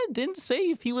kind of didn't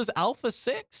say if he was Alpha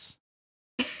 6.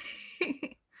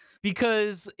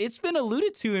 Because it's been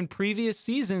alluded to in previous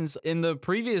seasons. In the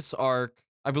previous arc,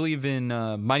 I believe in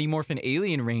Mighty Morphin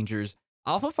Alien Rangers,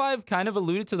 Alpha 5 kind of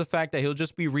alluded to the fact that he'll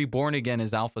just be reborn again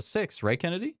as Alpha 6, right,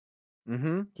 Kennedy?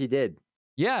 Mm-hmm. He did.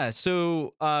 Yeah,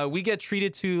 so we get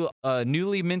treated to a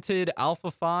newly minted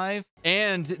Alpha 5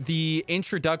 and the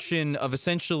introduction of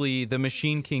essentially the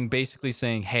Machine King basically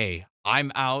saying, hey,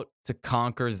 I'm out to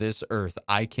conquer this Earth.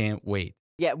 I can't wait.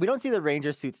 Yeah, we don't see the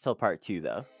Ranger suits till part 2,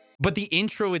 though. But the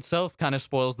intro itself kind of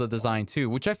spoils the design too,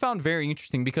 which I found very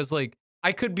interesting because, like,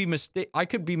 I could be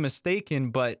mistaken,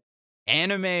 but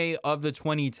anime of the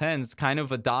 2010s kind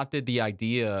of adopted the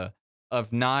idea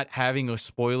of not having a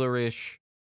spoilerish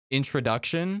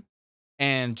introduction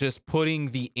and just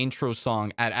putting the intro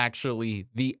song at actually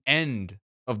the end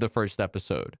of the first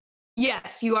episode.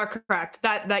 Yes, you are correct.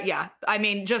 That yeah. I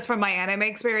mean, just from my anime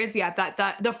experience, yeah,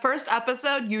 that the first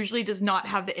episode usually does not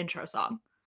have the intro song.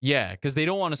 Yeah, because they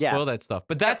don't want to spoil that stuff.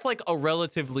 But that's like a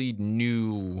relatively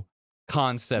new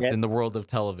concept in the world of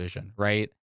television,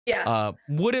 right? Yes.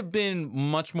 Would have been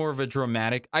much more of a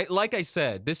dramatic. Like I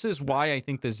said, this is why I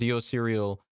think the Zeo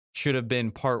serial should have been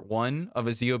part 1 of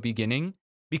a Zeo beginning,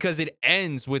 because it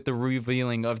ends with the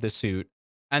revealing of the suit.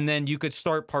 And then you could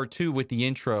start part 2 with the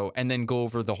intro and then go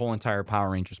over the whole entire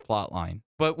Power Rangers plotline.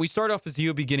 But we start off with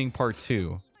Zeo beginning part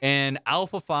 2. And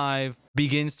Alpha 5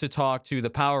 begins to talk to the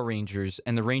Power Rangers,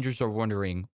 and the Rangers are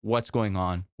wondering what's going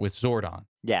on with Zordon.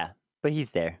 Yeah, but he's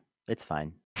there. It's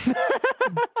fine.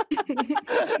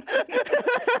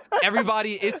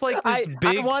 Everybody, it's like this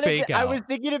big fake out. I was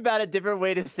thinking about a different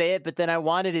way to say it, but then I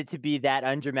wanted it to be that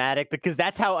undramatic because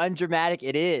that's how undramatic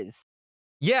it is.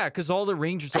 Yeah, because all the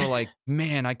Rangers are like,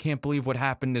 man, I can't believe what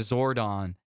happened to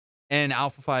Zordon. And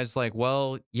Alpha 5's like,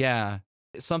 well, yeah,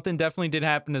 something definitely did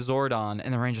happen to Zordon.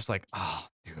 And the Ranger's like, oh,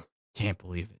 dude, can't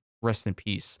believe it. Rest in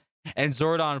peace. And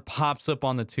Zordon pops up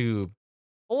on the tube.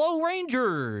 Hello,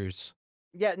 Rangers.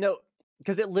 Yeah, no,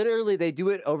 because it literally, they do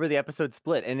it over the episode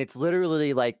split. And it's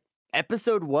literally like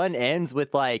episode 1 ends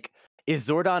with like, is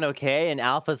Zordon okay? And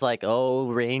Alpha's like,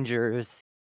 oh, Rangers.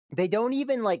 they don't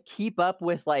even like keep up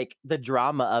with like the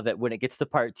drama of it when it gets to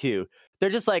part 2. They're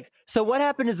just like, so what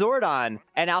happened to Zordon?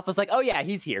 And Alpha's like, oh yeah,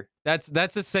 he's here. That's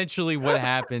essentially what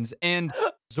happens. And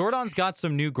Zordon's got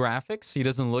some new graphics. He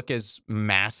doesn't look as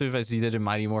massive as he did in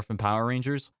Mighty Morphin Power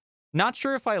Rangers. Not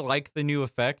sure if I like the new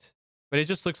effect, but it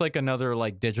just looks like another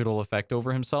like digital effect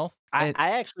over himself. I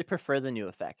actually prefer the new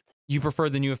effect. You prefer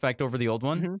the new effect over the old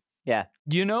one? Mm-hmm. Yeah.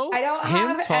 You know, I don't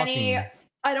him have talking.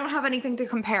 I don't have anything to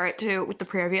compare it to with the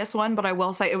previous one, but I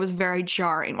will say it was very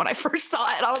jarring when I first saw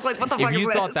it. I was like, what the fuck is this? If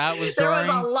you thought that was There was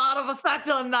jarring, a lot of effect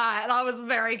on that, and I was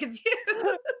very confused.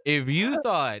 if you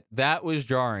thought that was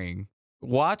jarring,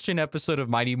 watch an episode of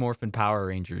Mighty Morphin Power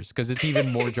Rangers because it's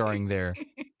even more jarring there.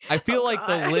 I feel Oh, like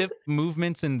the God. lip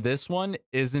movements in this one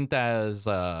isn't as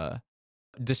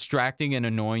distracting and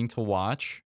annoying to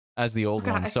watch as the old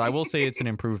one. Okay. So I will say it's an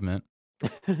improvement.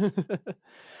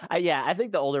 Yeah, I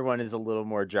think the older one is a little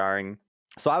more jarring.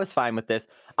 So I was fine with this.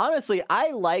 Honestly,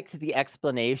 I liked the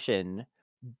explanation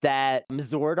that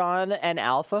Zordon and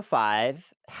Alpha 5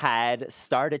 had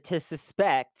started to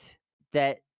suspect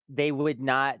that they would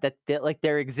not, like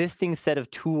their existing set of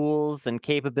tools and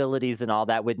capabilities and all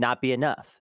that would not be enough.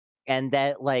 And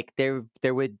that like there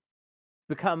would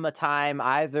become a time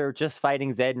either just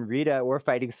fighting Zed and Rita or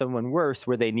fighting someone worse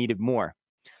where they needed more.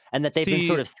 And that they've been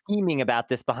sort See, of scheming about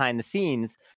this behind the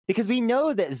scenes because we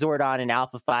know that Zordon and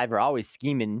Alpha 5 are always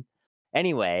scheming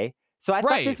anyway. So I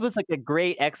thought right. this was like a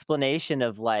great explanation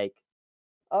of like,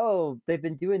 oh, they've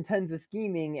been doing tons of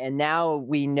scheming and now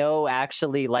we know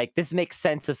actually like this makes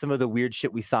sense of some of the weird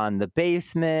shit we saw in the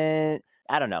basement.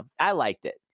 I don't know. I liked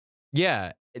it.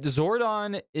 Yeah.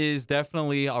 Zordon is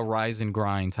definitely a rise and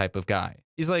grind type of guy.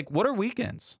 He's like, what are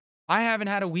weekends? I haven't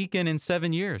had a weekend in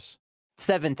 7 years.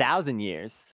 7,000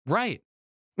 years. Right.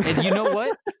 And you know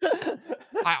what?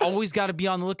 I always got to be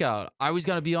on the lookout. I always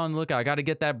got to be on the lookout. I got to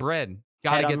get that bread.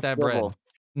 Got to Head on get the that bread. swivel.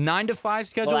 9 to 5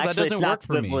 schedule, Well, that actually, doesn't it's not work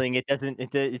for me. swiveling. It doesn't.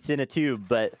 It's in a tube,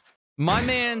 but My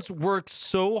man's worked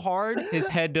so hard, his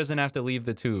head doesn't have to leave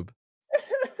the tube.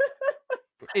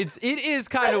 It is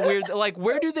kind of weird. Like,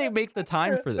 where do they make the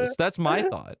time for this? That's my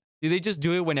thought. Do they just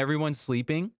do it when everyone's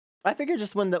sleeping? I figure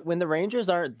just when the Rangers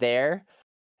aren't there,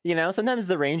 you know, sometimes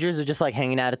the Rangers are just like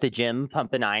hanging out at the gym,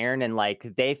 pumping iron, and like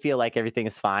they feel like everything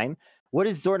is fine. What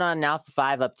is Zordon and Alpha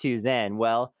 5 up to then?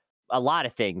 Well, a lot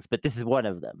of things, but this is one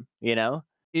of them. You know,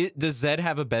 Does Zed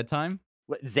have a bedtime?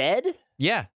 what, Zed?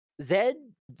 Yeah. Zed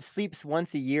sleeps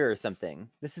once a year or something.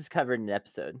 This is covered in an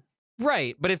episode.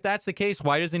 Right. But if that's the case,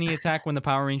 why doesn't he attack when the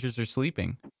Power Rangers are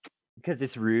sleeping? Because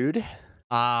it's rude.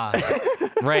 Ah,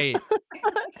 right.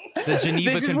 The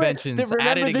Geneva This is Conventions. remember,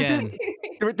 At it again.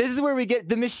 This is where we get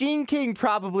the Machine King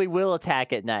probably will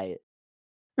attack at night.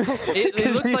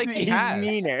 It looks like he he's has.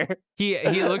 meaner.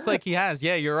 He looks like he has.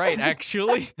 Yeah, you're right.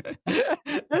 Actually,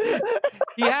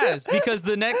 he has, because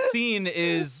the next scene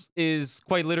is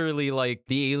quite literally like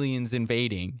the aliens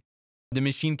invading. The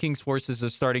Machine King's forces are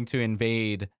starting to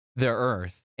invade the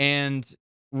Earth, and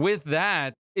with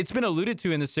that, it's been alluded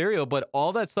to in the serial, but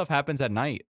all that stuff happens at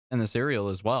night in the serial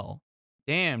as well.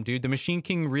 Damn, dude, the Machine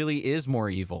King really is more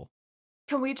evil.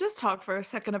 Can we just talk for a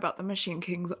second about the Machine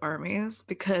King's armies?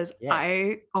 Because Yes.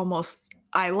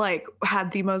 I like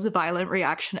had the most violent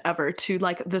reaction ever to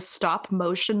like the stop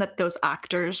motion that those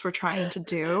actors were trying to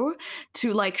do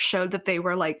to like show that they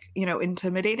were like, you know,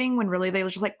 intimidating when really they were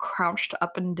just like crouched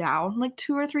up and down like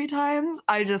 2 or 3 times.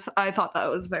 I thought that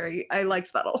was I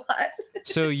liked that a lot.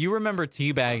 So you remember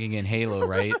teabagging in Halo,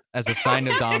 right? As a sign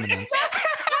of dominance.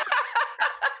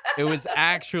 It was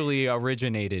actually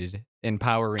originated in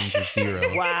Power Rangers Zero.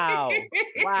 Wow.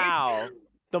 Wow.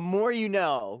 The more you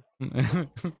know.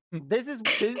 These are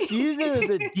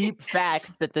the deep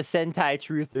facts that the Sentai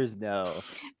truthers know.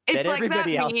 It's that like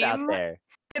everybody that else meme. out there.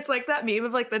 It's like that meme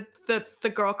of like the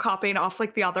girl copying off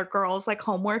like the other girls like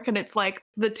homework, and it's like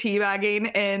the teabagging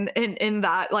and in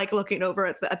that like looking over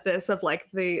at this of like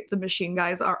the machine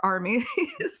guys are armies.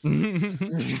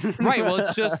 Right. Well,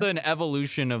 it's just an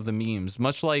evolution of the memes,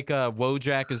 much like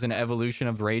Wojak is an evolution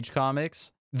of Rage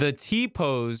comics. The T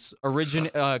pose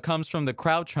comes from the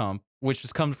crouch hump, which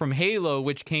comes from Halo,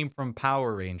 which came from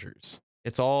Power Rangers.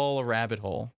 It's all a rabbit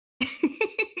hole.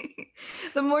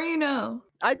 The more you know.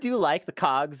 I do like the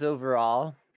cogs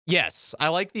overall. Yes, I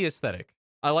like the aesthetic.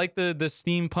 I like the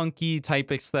steampunky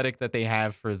type aesthetic that they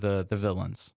have for the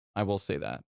villains. I will say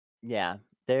that. Yeah.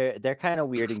 They're kind of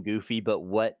weird and goofy, but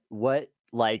what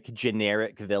like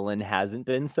generic villain hasn't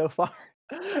been so far?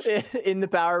 In the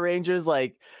Power Rangers,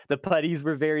 like the putties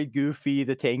were very goofy,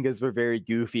 the Tangas were very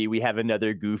goofy. We have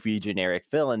another goofy generic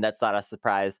villain. That's not a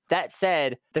surprise. That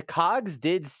said, the cogs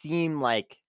did seem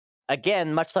like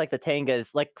again, much like the Tengas,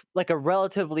 like a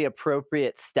relatively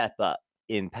appropriate step up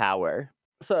in power.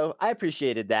 So I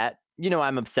appreciated that.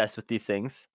 I'm obsessed with these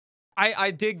things.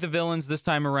 I dig the villains this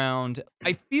time around.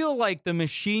 I feel like the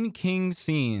Machine King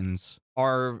scenes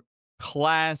are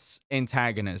class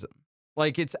antagonism.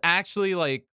 Like it's actually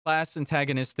like class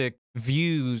antagonistic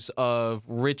views of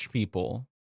rich people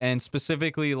and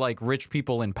specifically like rich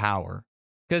people in power.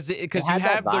 Because you had that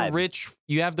have the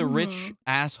vibe. rich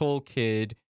asshole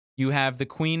kid, you have the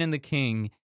queen and the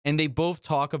king, and they both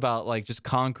talk about like just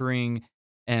conquering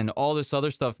and all this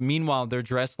other stuff. Meanwhile, they're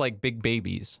dressed like big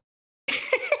babies.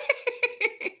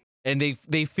 And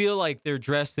they feel like they're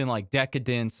dressed in like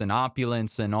decadence and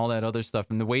opulence and all that other stuff.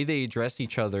 And the way they dress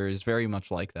each other is very much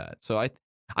like that. So I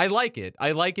like it.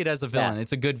 I like it as a villain. Yeah.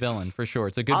 It's a good villain for sure.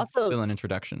 It's a good Also- villain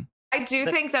introduction. I do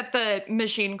think that the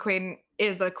Machine Queen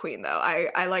is a queen, though.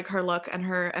 I like her look and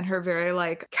her very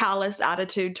like callous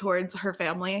attitude towards her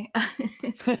family.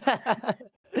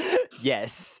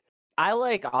 Yes. I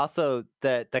like also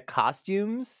the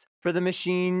costumes for the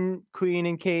Machine Queen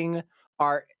and King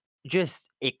are just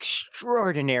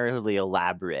extraordinarily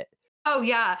elaborate. Oh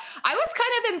yeah, I was kind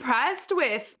of impressed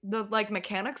with the like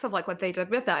mechanics of like what they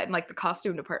did with that in like the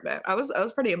costume department. I was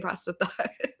pretty impressed with that.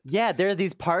 Yeah, there are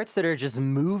these parts that are just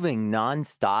moving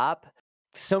nonstop.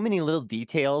 So many little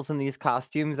details in these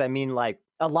costumes. I mean, like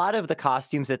a lot of the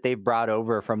costumes that they've brought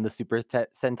over from the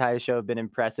Sentai show have been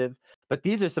impressive, but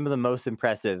these are some of the most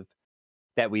impressive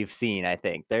that we've seen, I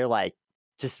think. They're like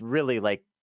just really like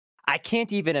I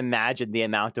can't even imagine the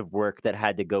amount of work that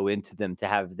had to go into them to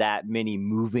have that many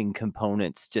moving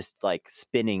components just like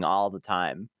spinning all the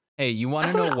time. Hey, you want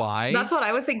That's to know what- why? That's what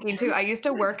I was thinking too. I used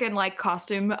to work in like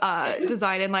costume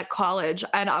design in like college,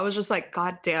 and I was just like,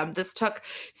 God damn, this took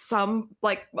some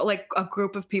like a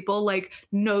group of people like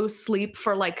no sleep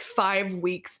for like 5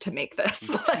 weeks to make this.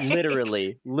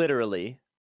 Like- Literally.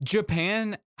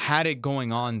 Japan had it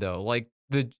going on though. Like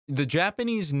the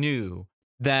Japanese knew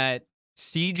that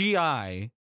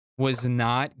CGI was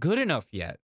not good enough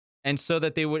yet. And so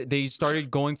that they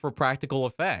started going for practical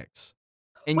effects.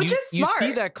 And Which is you see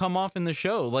smart. that come off in the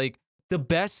show. Like the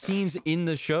best scenes in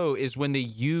the show is when they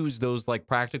use those like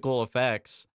practical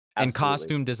effects and Absolutely.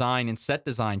 costume design and set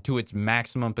design to its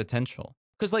maximum potential.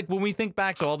 Because like when we think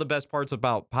back to all the best parts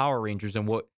about Power Rangers and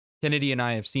what Kennedy and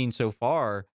I have seen so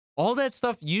far, all that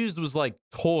stuff used was like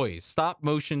toys, stop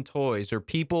motion toys, or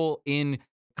people in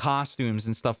costumes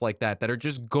and stuff like that are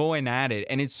just going at it,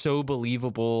 and it's so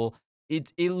believable.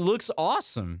 It looks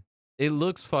awesome. It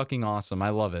looks fucking awesome. I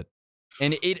love it,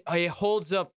 and it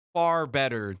holds up far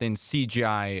better than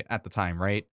CGI at the time,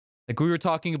 right? Like we were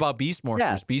talking about Beast Morphers.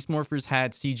 Yeah. Beast Morphers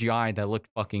had CGI that looked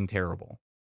fucking terrible.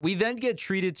 We then get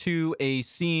treated to a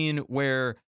scene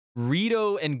where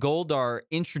Rito and Goldar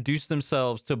introduce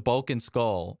themselves to Bulk and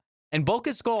Skull. And Bulk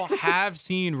and Skull have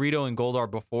seen Rito and Goldar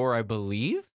before, I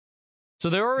believe. So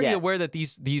they're already Yeah. aware that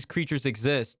these creatures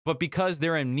exist, but because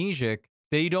they're amnesic,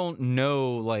 they don't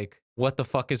know like what the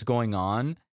fuck is going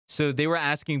on. So they were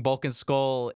asking Bulk and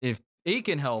Skull if they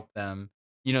can help them,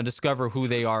 discover who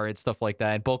they are and stuff like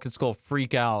that. And Bulk and Skull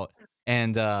freak out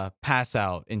and pass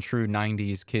out in true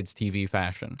 90s kids TV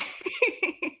fashion.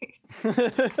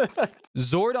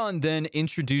 Zordon then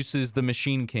introduces the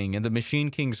Machine King and the Machine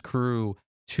King's crew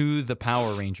to the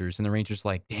Power Rangers. And the Rangers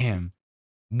like, damn,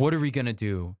 what are we going to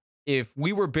do? If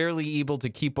we were barely able to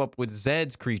keep up with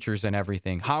Zed's creatures and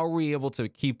everything, how are we able to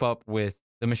keep up with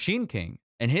the Machine King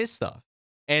and his stuff?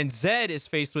 And Zed is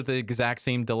faced with the exact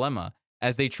same dilemma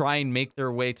as they try and make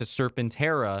their way to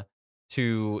Serpentera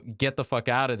to get the fuck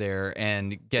out of there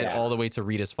and get all the way to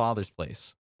Rita's father's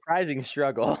place. Surprising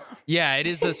struggle. Yeah, it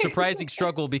is a surprising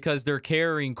struggle because they're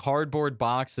carrying cardboard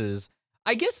boxes.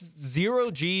 I guess Zero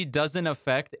G doesn't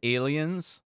affect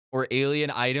aliens or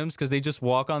alien items because they just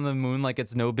walk on the moon like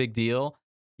it's no big deal.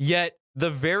 Yet the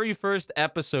very first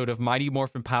episode of Mighty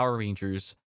Morphin Power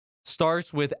Rangers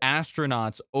starts with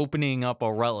astronauts opening up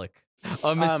a relic,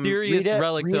 a mysterious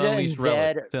relic to unleash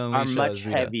relic. To Are unleash much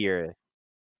Rita. heavier.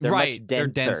 They're Right, much they're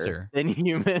denser denser. than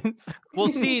humans. Well,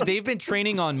 see, they've been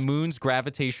training on Moon's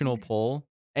gravitational pull.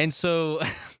 And so,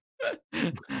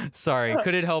 sorry,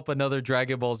 couldn't help another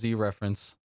Dragon Ball Z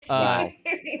reference. Wow.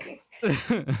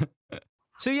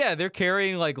 So yeah, they're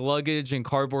carrying like luggage and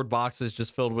cardboard boxes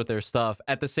just filled with their stuff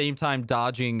at the same time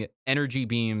dodging energy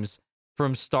beams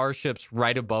from starships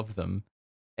right above them.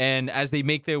 And as they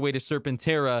make their way to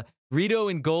Serpentera, Rito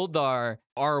and Goldar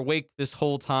are awake this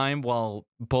whole time while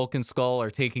Bulk and Skull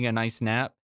are taking a nice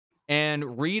nap.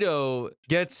 And Rito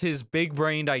gets his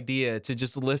big-brained idea to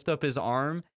just lift up his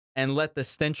arm and let the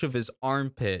stench of his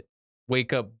armpit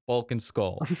wake up Bulk and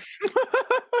Skull.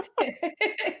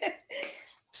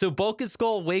 So Bulk and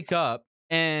Skull wake up,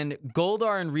 and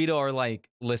Goldar and Rita are like,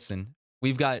 listen,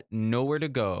 we've got nowhere to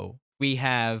go. We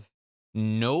have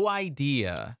no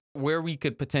idea where we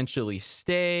could potentially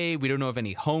stay. We don't know of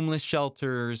any homeless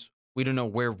shelters. We don't know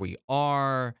where we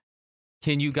are.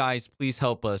 Can you guys please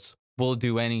help us? We'll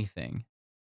do anything.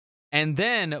 And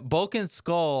then Bulk and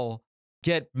Skull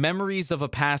get memories of a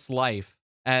past life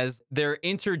as their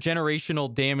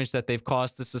intergenerational damage that they've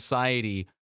caused to society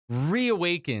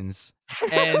reawakens.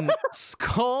 And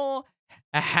Skull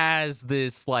has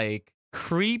this like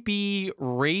creepy,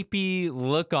 rapey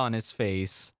look on his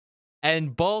face.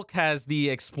 And Bulk has the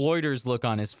exploiters look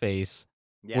on his face.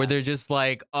 Yeah. Where they're just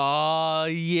like, oh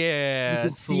yeah, can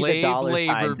see the slave dollar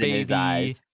labor, signs in his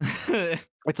baby.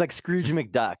 It's like Scrooge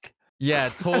McDuck. Yeah,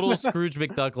 total Scrooge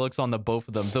McDuck looks on the both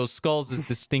of them. Those skulls is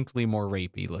distinctly more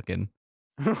rapey looking.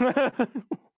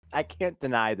 I can't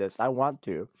deny this. I want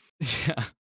to. Yeah.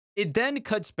 It then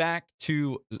cuts back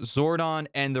to Zordon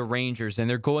and the Rangers, and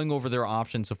they're going over their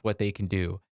options of what they can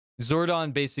do.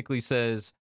 Zordon basically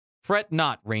says, fret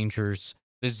not, Rangers.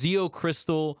 The Zeo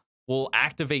Crystal will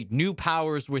activate new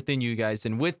powers within you guys,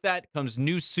 and with that comes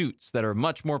new suits that are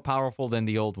much more powerful than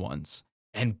the old ones.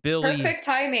 And Billy... Perfect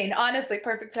timing. Honestly,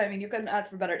 perfect timing. You couldn't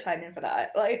ask for better timing for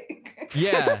that. Like,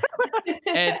 yeah.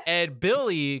 And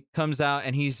Billy comes out,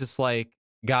 and he's just like,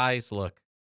 guys, look,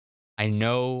 I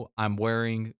know I'm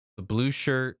wearing the blue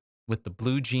shirt with the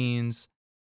blue jeans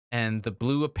and the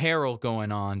blue apparel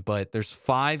going on, but there's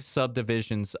 5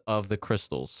 subdivisions of the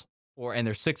crystals, and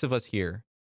there's 6 of us here.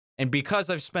 And because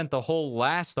I've spent the whole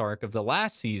last arc of the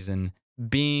last season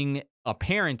being a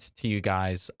parent to you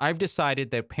guys, I've decided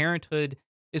that parenthood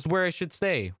is where I should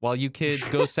stay while you kids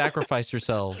go sacrifice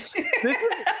yourselves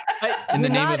in the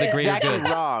name of the greater good.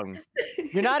 Wrong.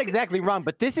 You're not exactly wrong,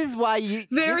 but this is why you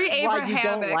very this is why you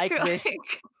don't Abrahamic. like this.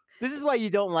 This is why you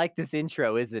don't like this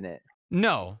intro, isn't it?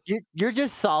 No. You're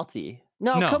just salty.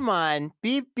 No, come on.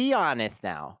 Be honest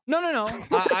now. No.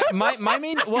 My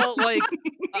main, well, like,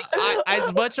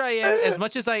 as much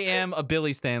as I am a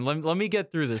Billy stan, let me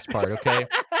get through this part, okay?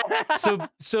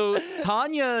 So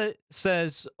Tanya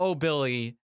says, "Oh,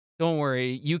 Billy, don't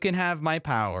worry. You can have my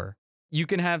power. You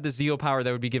can have the Zeo power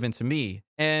that would be given to me."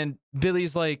 And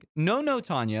Billy's like, "No,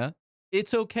 Tanya,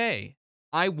 it's okay.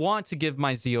 I want to give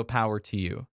my Zeo power to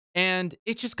you." And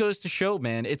it just goes to show,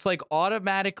 man, it's like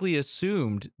automatically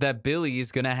assumed that Billy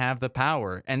is going to have the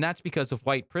power. And that's because of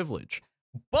white privilege.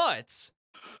 But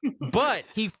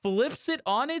he flips it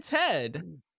on its head.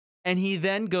 And he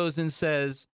then goes and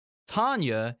says,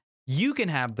 Tanya, you can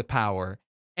have the power.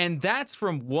 And that's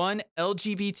from one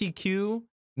LGBTQ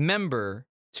member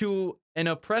to an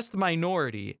oppressed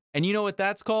minority. And you know what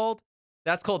that's called?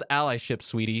 That's called allyship,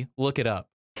 sweetie. Look it up.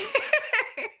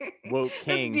 Woke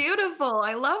king. That's beautiful.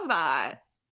 I love that.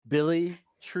 Billy,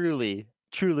 truly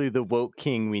the woke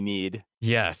king we need.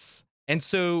 Yes. And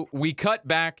so we cut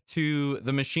back to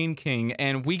the Machine King,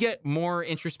 and we get more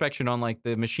introspection on like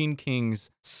the Machine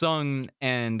King's son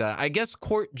and I guess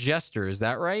court jester. Is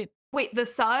that right? Wait, the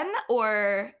son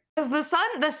or because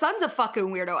the son's a fucking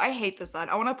weirdo. I hate the son.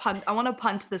 I want to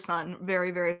punt the son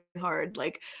very, very hard.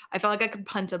 Like I felt like I could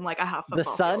punt him like a half. The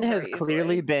son has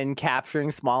clearly been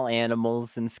capturing small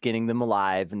animals and skinning them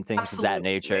alive and things of that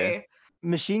nature.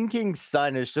 Machine King's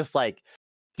son is just like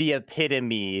the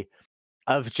epitome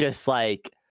of just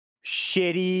like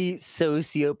shitty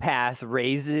sociopath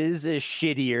raises a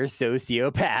shittier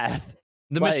sociopath.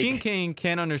 The Machine King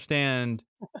can't understand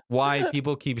why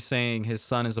people keep saying his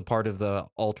son is a part of the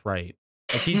alt-right.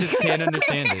 Like he just can't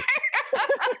understand it.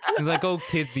 He's like, oh,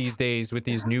 kids these days with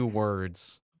these new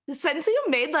words. Since you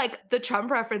made like the Trump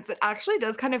reference, it actually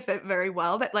does kind of fit very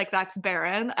well that like that's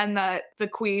Barron and that the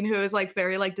queen who is like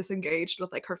very like disengaged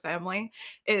with like her family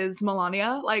is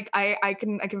Melania. Like I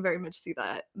can very much see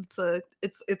that.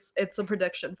 It's a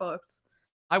prediction, folks.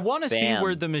 I want to see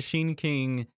where the Machine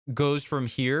King goes from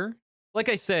here. Like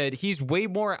I said, he's way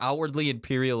more outwardly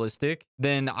imperialistic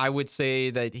than I would say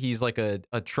that he's like a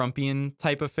Trumpian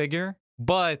type of figure.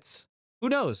 But who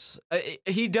knows?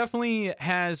 He definitely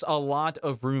has a lot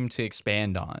of room to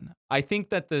expand on. I think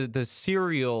that the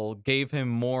serial gave him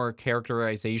more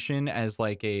characterization as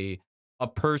like a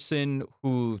person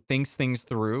who thinks things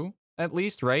through, at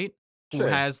least, right? Sure. Who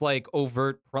has like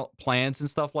overt plans and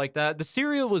stuff like that. The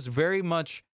serial was very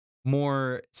much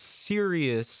more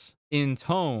serious in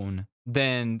tone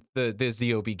than the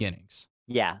Zeo beginnings.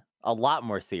 Yeah, a lot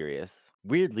more serious.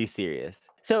 Weirdly serious.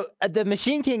 So the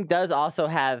Machine King does also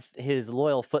have his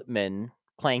loyal footmen,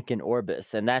 Clank and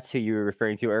Orbis, and that's who you were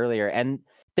referring to earlier. And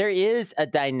there is a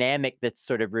dynamic that's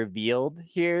sort of revealed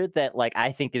here that like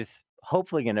I think is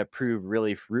hopefully going to prove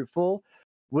really fruitful,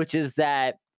 which is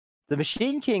that the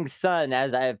Machine King's son,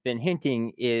 as I've been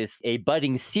hinting, is a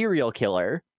budding serial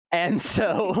killer. And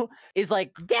so is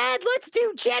like, Dad, let's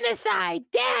do genocide.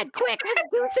 Dad, quick, let's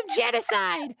do some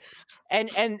genocide. And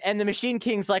the Machine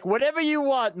King's like, whatever you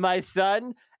want, my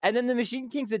son. And then the Machine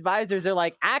King's advisors are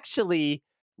like, actually,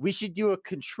 we should do a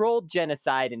controlled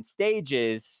genocide in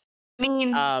stages.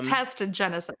 Tested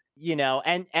genocide.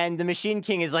 And the Machine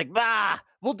King is like, bah,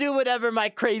 we'll do whatever my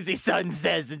crazy son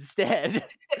says instead.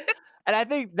 And I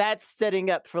think that's setting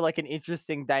up for like an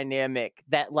interesting dynamic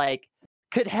that like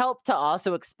could help to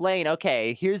also explain,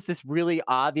 okay, here's this really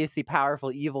obviously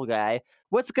powerful evil guy.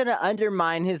 What's going to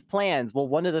undermine his plans? Well,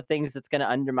 one of the things that's going to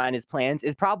undermine his plans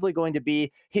is probably going to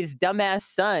be his dumbass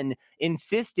son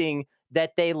insisting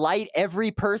that they light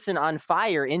every person on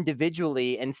fire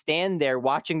individually and stand there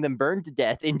watching them burn to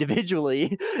death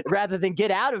individually rather than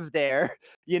get out of there,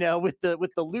 with the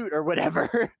loot or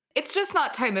whatever. It's just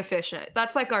not time efficient.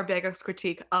 That's like our biggest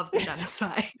critique of the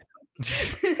genocide.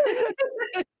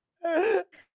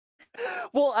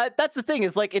 Well, that's the thing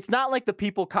is like, it's not like the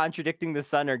people contradicting the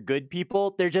sun are good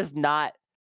people. They're just not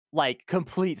like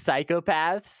complete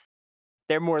psychopaths.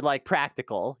 They're more like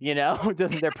practical,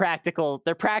 they're practical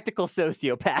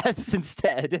sociopaths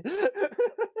instead.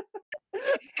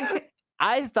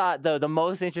 I thought though, the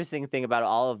most interesting thing about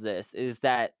all of this is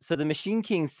that, so the Machine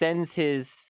King sends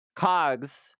his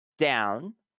cogs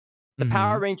down. The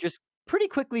Power Rangers pretty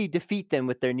quickly defeat them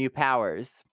with their new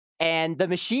powers. And the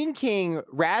Machine King,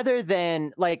 rather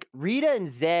than like Rita and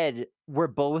Zed were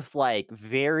both like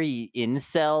very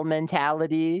incel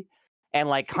mentality and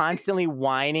like constantly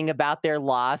whining about their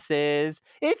losses.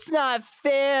 It's not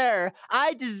fair.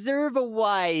 I deserve a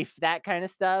wife, that kind of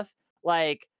stuff.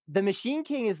 Like the Machine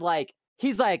King is like,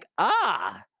 he's like,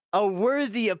 a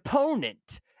worthy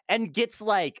opponent, and gets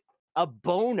like a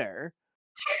boner.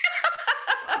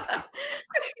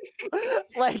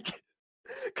 Like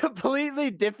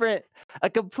completely different,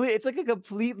 it's like a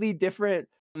completely different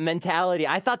mentality.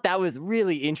 I thought that was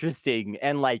really interesting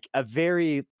and like a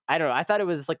very, I don't know, I thought it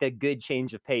was like a good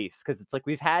change of pace, because it's like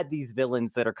we've had these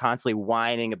villains that are constantly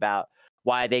whining about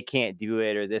why they can't do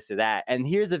it or this or that, and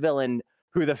here's a villain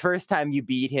who the first time you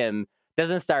beat him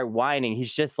doesn't start whining.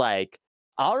 He's just like,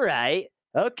 all right,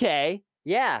 okay,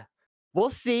 yeah, we'll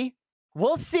see.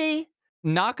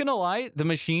 Not gonna lie, the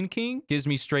Machine King gives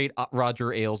me straight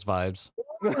Roger Ailes vibes.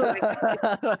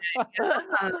 It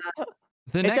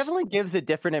definitely gives a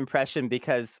different impression,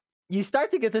 because you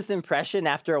start to get this impression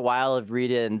after a while of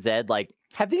Rita and Zed, like,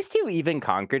 have these two even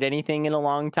conquered anything in a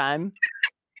long time?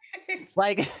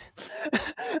 Like,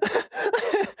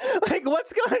 like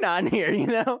what's going on here,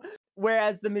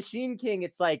 Whereas the Machine King,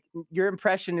 it's like your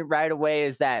impression right away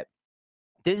is that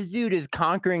this dude is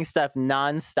conquering stuff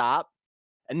nonstop.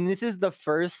 And this is the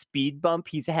first speed bump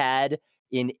he's had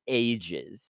in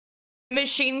ages.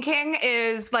 Machine King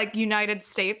is like United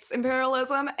States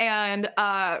imperialism, and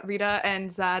Rita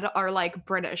and Zed are like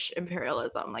British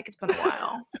imperialism. Like, it's been a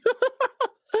while.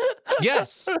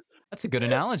 Yes, that's a good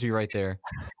analogy right there.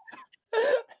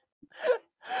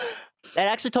 That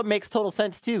actually makes total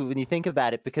sense too when you think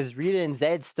about it, because Rita and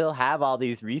Zed still have all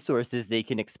these resources they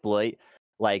can exploit,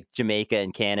 like Jamaica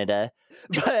and Canada,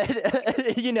 but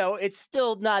it's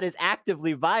still not as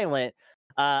actively violent,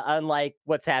 unlike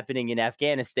what's happening in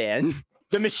Afghanistan.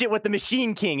 What the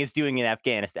Machine King is doing in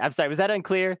Afghanistan. I'm sorry, was that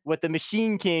unclear? What the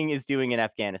Machine King is doing in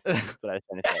Afghanistan. That's what I was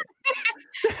trying to say.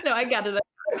 No, I got it.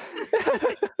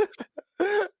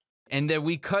 And then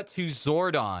we cut to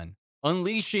Zordon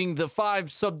unleashing the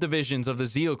 5 subdivisions of the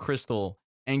Zeo Crystal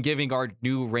and giving our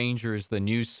new Rangers the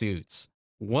new suits.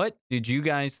 What did you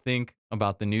guys think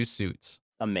about the new suits?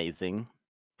 Amazing.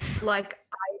 Like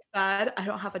I said, I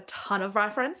don't have a ton of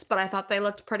reference, but I thought they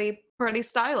looked pretty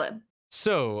styling.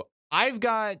 So I've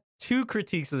got 2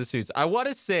 critiques of the suits. I want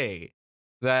to say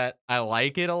that I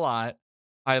like it a lot.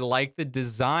 I like the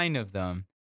design of them,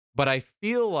 but I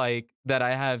feel like that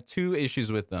I have 2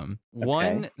 issues with them. Okay.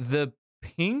 One, the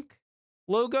pink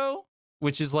logo,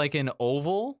 which is like an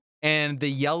oval, and the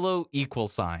yellow equal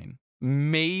sign.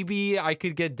 Maybe I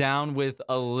could get down with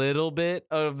a little bit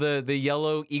of the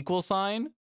yellow equal sign,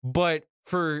 but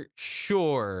for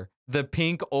sure, the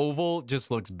pink oval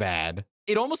just looks bad.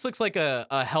 It almost looks like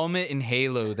a helmet in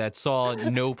Halo that saw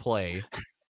no play.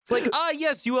 It's like,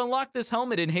 yes, you unlocked this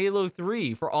helmet in Halo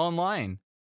 3 for online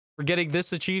for getting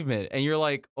this achievement. And you're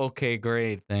like, okay,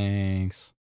 great,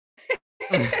 thanks.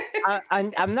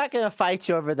 I'm not going to fight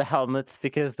you over the helmets,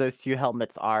 because those 2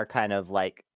 helmets are kind of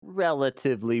like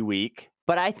relatively weak.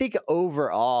 But I think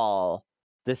overall,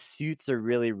 the suits are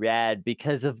really rad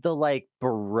because of the like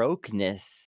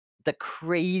baroqueness, the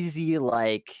crazy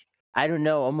like I don't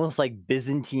know, almost like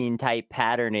Byzantine type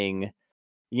patterning,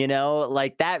 you know,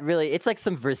 like that really, it's like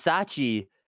some Versace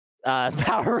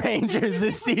Power Rangers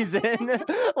this season.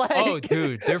 Oh, Like,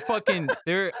 dude,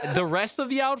 they're the rest of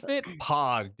the outfit,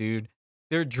 pog, dude.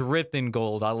 They're dripped in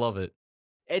gold. I love it.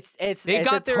 They it's a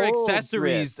got their total drip.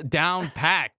 accessories down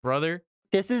packed, brother.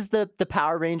 This is the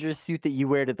Power Rangers suit that you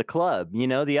wear to the club. You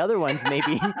know, the other ones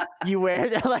maybe you wear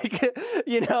like,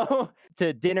 you know,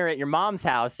 to dinner at your mom's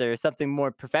house or something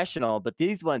more professional. But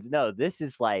these ones, no, this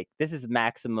is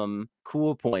maximum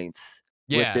cool points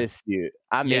with Yeah, this suit.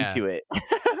 I'm yeah. into it.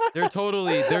 They're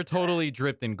totally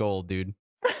dripped in gold, dude.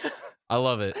 I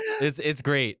love it. It's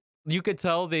great. You could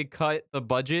tell they cut the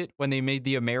budget when they made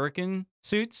the American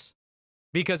suits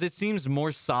because it seems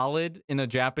more solid in the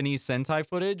Japanese Sentai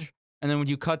footage. And then when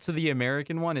you cut to the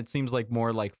American one, it seems like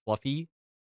more like fluffy,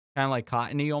 kind of like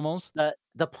cottony almost.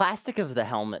 The plastic of the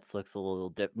helmets looks a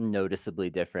little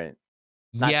noticeably different.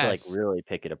 Not to like Yes. really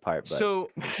pick it apart, but So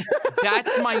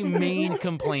that's my main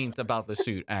complaint about the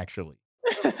suit, actually,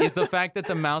 is the fact that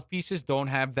the mouthpieces don't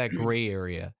have that gray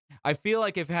area. I feel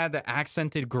like if it had the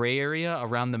accented gray area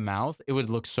around the mouth, it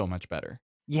would look so much better.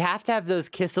 you have to have those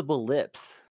kissable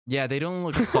lips. Yeah, they don't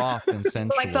look soft and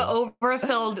sensual. Like the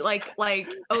overfilled, like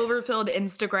overfilled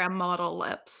Instagram model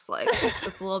lips. Like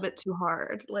it's a little bit too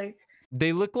hard. Like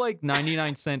They look like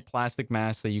 99-cent plastic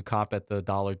masks that you cop at the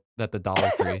Dollar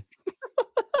Tree.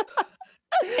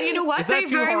 and you know what? Is that They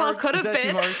too very well hard? could Is have that too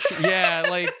been. harsh? Yeah,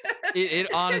 like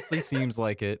it honestly seems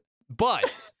like it.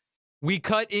 But we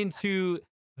cut into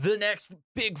the next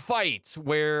big fight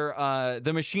where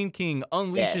the Machine King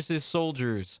unleashes his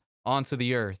soldiers onto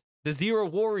the earth. The Zero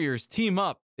Warriors team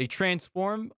up. They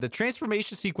transform. The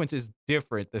transformation sequence is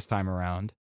different this time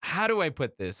around. How do I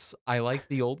put this? I like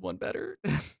the old one better.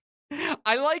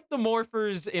 I like the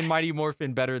Morphers in Mighty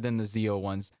Morphin better than the Zeo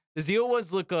ones. The Zeo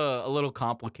ones look a little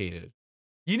complicated.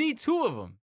 You need two of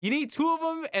them.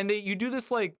 And you do this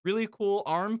like really cool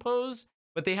arm pose,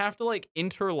 but they have to like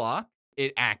interlock.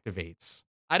 It activates.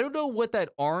 I don't know what that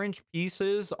orange piece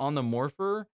is on the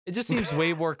Morpher. It just seems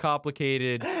way more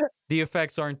complicated. The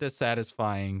effects aren't as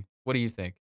satisfying. What do you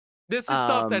think? This is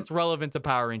stuff that's relevant to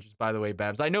Power Rangers, by the way,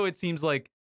 Babs. I know it seems like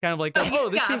kind of like, oh,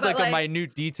 this seems like a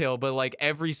minute detail, but like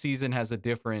every season has a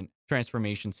different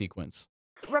transformation sequence.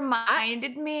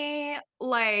 Reminded me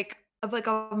like of like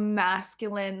a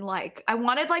masculine, like I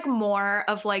wanted like more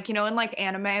of like, you know, in like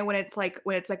anime when it's like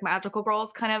magical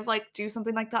girls kind of like do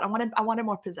something like that. I wanted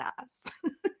more pizzazz.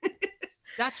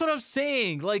 That's what I'm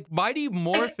saying. Like Mighty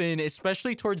Morphin,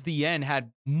 especially towards the end,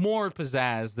 had more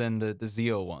pizzazz than the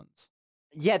Zeo ones.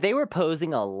 Yeah, they were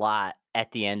posing a lot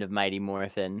at the end of Mighty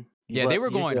Morphin. Yeah, they were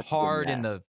going hard in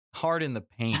the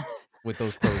paint with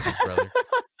those poses, brother.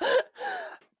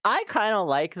 I kind of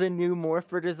like the new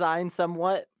Morpher design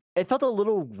somewhat. It felt a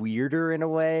little weirder in a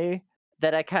way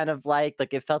that I kind of liked.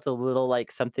 Like it felt a little like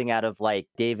something out of like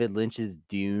David Lynch's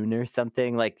Dune or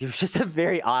something. Like it was just a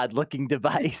very odd looking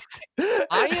device.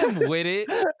 I am with it.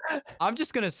 I'm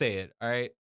just gonna say it. All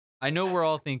right. I know we're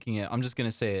all thinking it. I'm just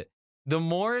gonna say it. The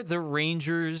more the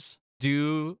Rangers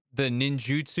do the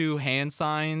ninjutsu hand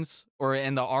signs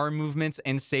and the arm movements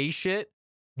and say shit,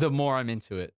 the more I'm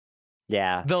into it.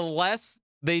 Yeah. The less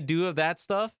they do of that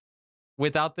stuff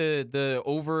without the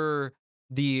over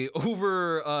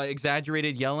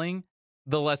exaggerated yelling,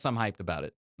 the less I'm hyped about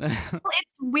it. Well,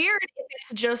 it's weird if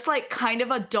it's just like kind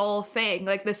of a dull thing.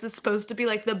 Like this is supposed to be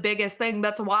like the biggest thing.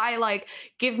 That's why like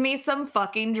give me some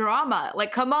fucking drama.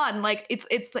 Like come on. Like it's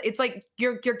like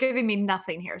you're giving me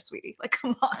nothing here, sweetie. Like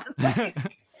come on.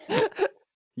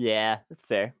 Yeah, that's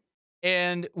fair.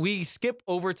 And we skip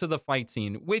over to the fight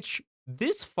scene, which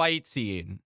this fight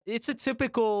scene, it's a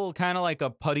typical kind of like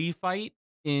a putty fight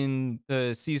in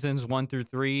the seasons 1 through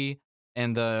 3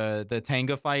 and the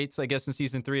Tanga fights, I guess, in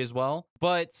season 3 as well.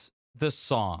 But the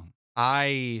song,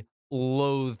 I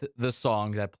loathe the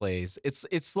song that plays. It's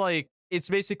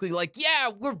basically like, yeah,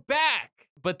 we're back.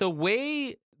 But the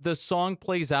way the song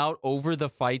plays out over the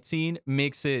fight scene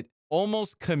makes it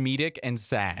almost comedic and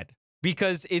sad.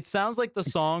 Because it sounds like the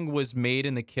song was made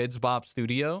in the Kids Bop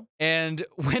studio. And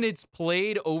when it's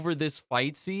played over this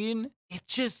fight scene, it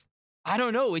just, I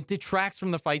don't know, it detracts from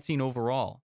the fight scene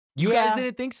overall. You guys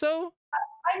didn't think so?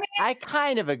 I mean, I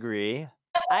kind of agree.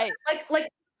 like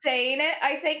saying it,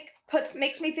 I think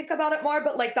makes me think about it more,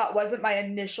 but like that wasn't my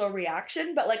initial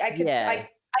reaction. But like I see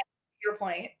your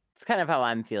point. It's kind of how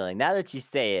I'm feeling. Now that you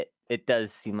say it, it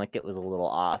does seem like it was a little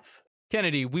off.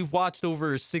 Kennedy, we've watched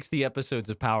over 60 episodes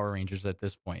of Power Rangers at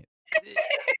this point.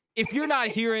 If you're not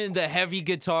hearing the heavy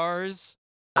guitars,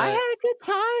 I had good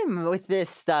time with this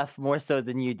stuff more so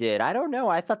than you did. I don't know.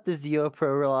 I thought the Zeo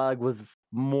prologue was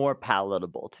more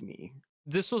palatable to me.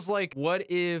 This was like, what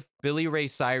if Billy Ray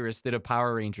Cyrus did a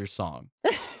Power Rangers song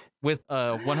with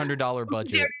a $100 Dare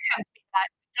budget? tempt me with that.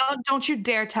 Don't you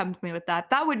dare tempt me with that.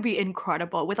 That would be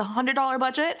incredible. With $100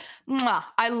 budget, mwah,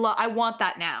 I want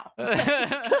that now. Now,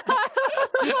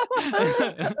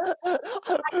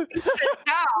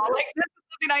 like this is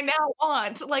something I now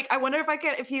want. Like, I wonder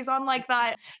if he's on like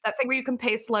that thing where you can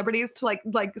pay celebrities to like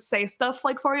say stuff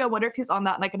like for you. I wonder if he's on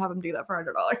that and I can have him do that for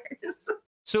 $100.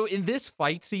 So in this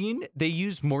fight scene, they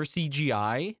use more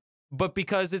CGI, but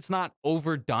because it's not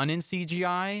overdone in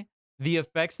CGI, the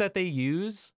effects that they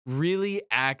use really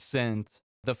accent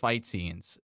the fight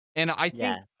scenes. And I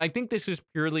think this is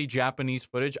purely Japanese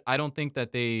footage. I don't think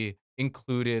that they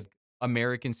included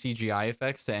American CGI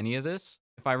effects to any of this,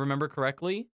 if I remember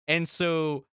correctly. And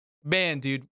so, man,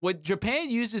 dude, when Japan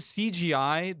uses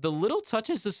CGI, the little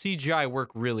touches of CGI work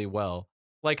really well.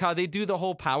 Like how they do the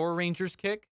whole Power Rangers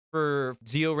kick for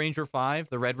Zeo Ranger 5,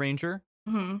 the Red Ranger.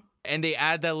 Mm-hmm. And they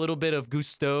add that little bit of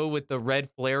gusto with the red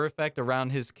flare effect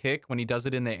around his kick when he does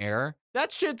it in the air.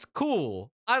 That shit's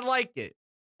cool. I like it.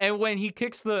 And when he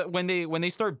kicks when they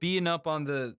start beating up on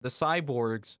the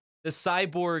cyborgs,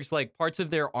 like parts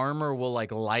of their armor will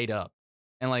like light up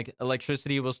and like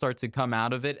electricity will start to come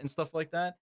out of it and stuff like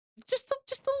that. Just the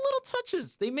little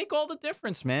touches. They make all the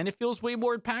difference, man. It feels way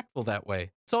more impactful that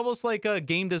way. It's almost like a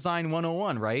game design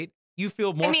 101, right? You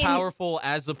feel more powerful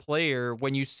as a player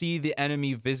when you see the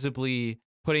enemy visibly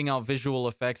putting out visual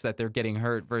effects that they're getting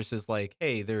hurt versus like,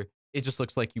 hey, it just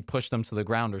looks like you push them to the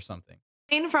ground or something.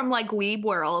 From like Weeb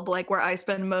World, like where I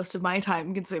spend most of my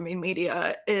time consuming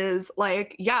media, is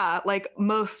like, yeah, like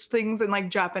most things in like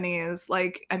Japanese,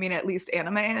 like, I mean, at least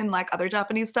anime and like other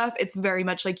Japanese stuff, it's very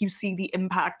much like you see the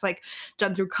impact like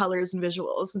done through colors and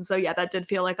visuals. And so, yeah, that did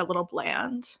feel like a little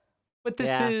bland. But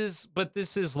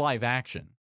this is live action.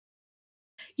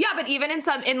 Yeah, but even in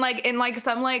some live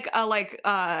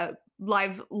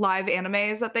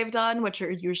animes that they've done, which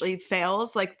are usually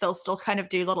fails, like they'll still kind of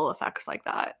do little effects like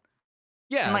that.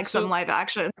 Yeah, and like some live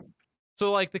actions.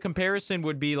 So like the comparison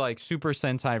would be like Super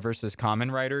Sentai versus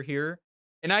Kamen Rider here.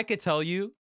 And I could tell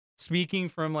you, speaking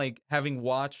from like having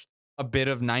watched a bit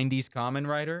of 90s Kamen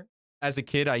Rider, as a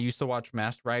kid, I used to watch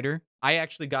Masked Rider. I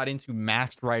actually got into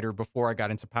Masked Rider before I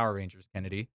got into Power Rangers,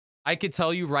 Kennedy. I could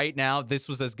tell you right now, this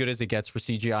was as good as it gets for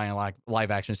CGI and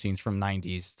live action scenes from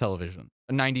 90s television,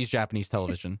 90s Japanese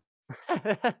television.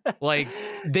 Like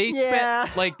they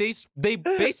spent like they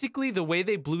basically, the way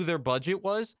they blew their budget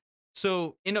was,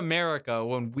 so in America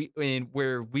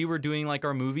where we were doing like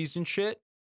our movies and shit,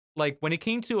 like when it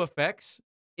came to effects,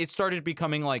 it started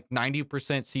becoming like 90%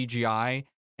 CGI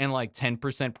and like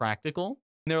 10% practical.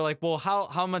 And they're like, well,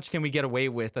 how much can we get away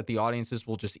with that the audiences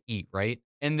will just eat, right?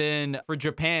 And then for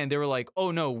Japan, they were like,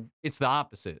 oh no, it's the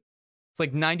opposite. It's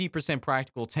like 90%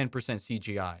 practical, 10%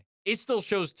 CGI. It still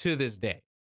shows to this day.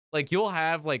 Like you'll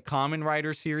have like Kamen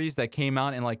Rider series that came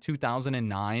out in like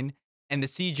 2009, and the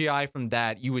CGI from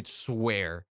that, you would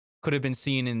swear, could have been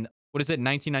seen in, what is it,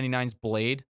 1999's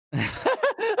Blade?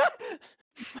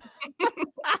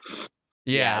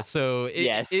 Yeah, so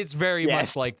it's very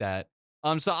much like that.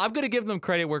 So I'm going to give them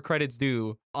credit where credit's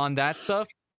due on that stuff.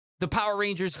 The Power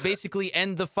Rangers basically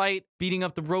end the fight, beating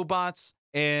up the robots,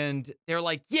 and they're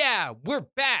like, yeah, we're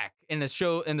back. And the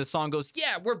song goes,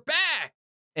 yeah, we're back.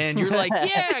 And you're like,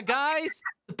 yeah, guys,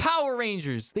 the Power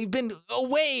Rangers, they've been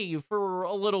away for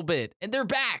a little bit, and they're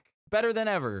back better than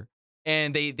ever.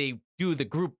 And they do the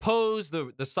group pose,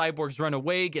 the cyborgs run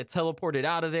away, get teleported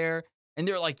out of there, and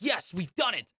they're like, yes, we've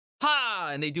done it. Ha!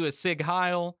 And they do a Sig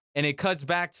Heil, and it cuts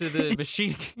back to the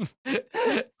Machine King.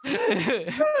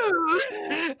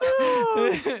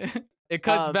 It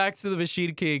cuts back to the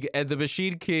Machine King, and the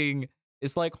Machine King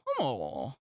is like,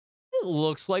 oh, it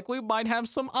looks like we might have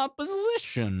some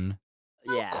opposition.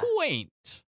 Yeah.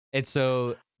 Quaint. And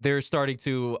so they're starting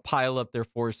to pile up their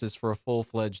forces for a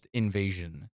full-fledged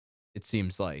invasion, it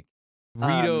seems like.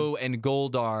 Rito and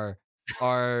Goldar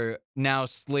are now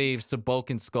slaves to Bulk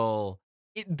and Skull.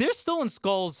 They're still in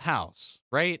Skull's house,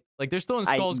 right? Like they're still in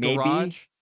Skull's garage.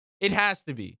 It has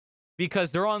to be,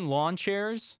 because they're on lawn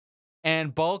chairs,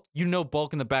 and Bulk,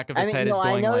 Bulk in the back of his head is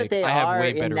going like, I have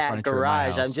way better furniture garage.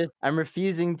 in my house. I'm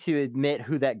refusing to admit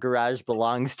who that garage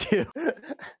belongs to.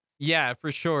 Yeah, for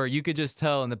sure. You could just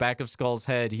tell in the back of Skull's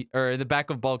head, or in the back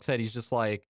of Bulk's head, he's just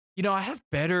like, I have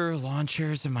better lawn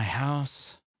chairs in my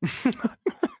house.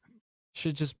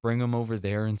 Should just bring them over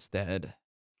there instead.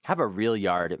 Have a real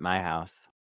yard at my house.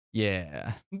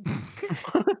 Yeah.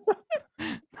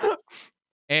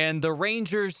 And the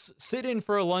Rangers sit in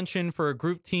for a luncheon for a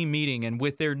group team meeting, and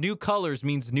with their new colors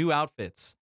means new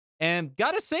outfits. And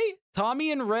gotta say,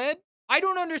 Tommy in red, I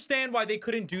don't understand why they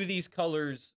couldn't do these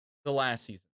colors the last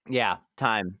season. Yeah,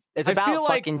 time. It's I about feel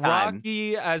like fucking time.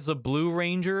 Rocky as a Blue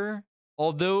Ranger,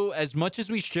 although as much as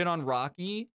we shit on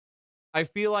Rocky, I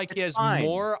feel like he has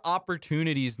more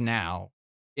opportunities now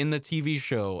in the TV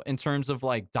show in terms of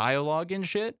like dialogue and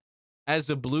shit as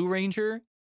a Blue Ranger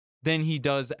than he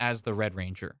does as the Red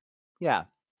Ranger. Yeah,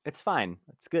 it's fine.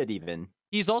 It's good even.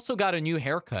 He's also got a new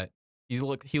haircut. He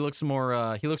looks more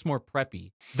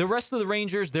preppy. The rest of the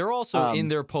Rangers, they're also in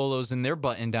their polos and their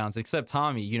button downs, except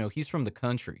Tommy. You know, he's from the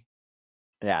country.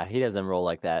 Yeah, he doesn't roll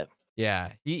like that.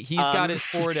 Yeah, he's got his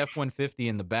Ford F-150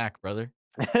 in the back, brother.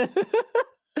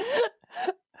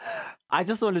 I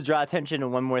just want to draw attention to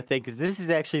one more thing, because this is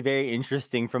actually very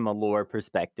interesting from a lore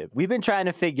perspective. We've been trying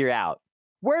to figure out,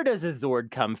 where does a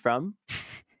Zord come from?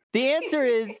 The answer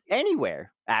is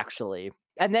anywhere, actually.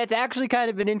 And that's actually kind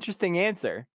of an interesting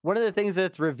answer. One of the things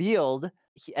that's revealed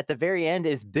at the very end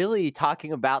is Billy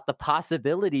talking about the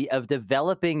possibility of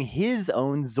developing his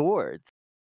own Zords,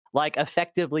 like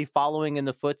effectively following in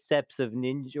the footsteps of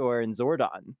Ninjor and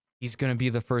Zordon. He's going to be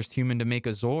the first human to make a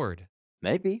Zord.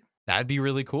 Maybe. That'd be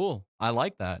really cool. I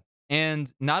like that.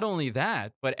 And not only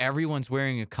that, but everyone's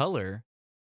wearing a color.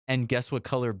 And guess what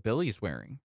color Billy's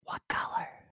wearing? What color?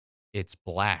 It's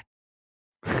black.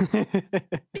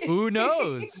 Who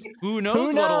knows? Who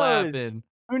knows what'll happen?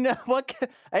 Who knows?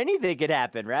 Anything could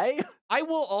happen, right? I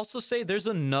will also say there's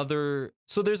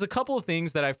a couple of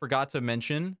things that I forgot to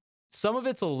mention. Some of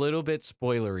it's a little bit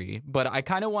spoilery, but I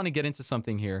kind of want to get into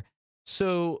something here.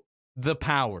 So the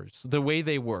powers, the way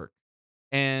they work,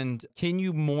 and can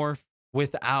you morph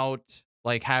without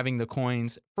like having the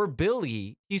coins? For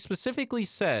Billy, he specifically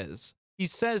says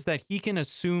that he can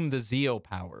assume the Zeo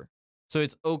power. So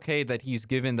it's okay that he's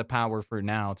given the power for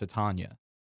now to Tanya.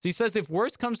 So he says, if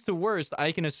worst comes to worst,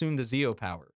 I can assume the Zeo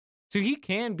power. So he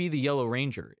can be the Yellow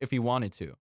Ranger if he wanted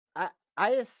to. I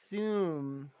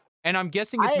assume. And I'm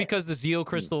guessing it's because the Zeo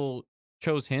crystal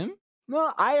chose him?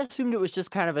 No, I assumed it was just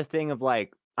kind of a thing of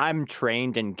like, I'm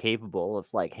trained and capable of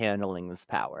like handling this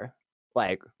power.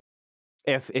 Like,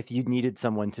 if you needed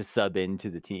someone to sub into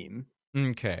the team.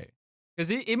 Okay.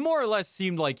 Because it more or less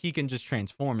seemed like he can just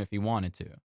transform if he wanted to.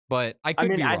 But I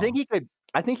could be wrong.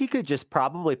 I think he could just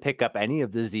probably pick up any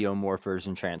of the Zeomorphers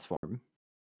and transform.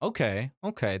 Okay.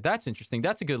 That's interesting.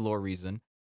 That's a good lore reason.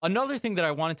 Another thing that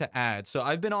I wanted to add. So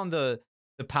I've been on the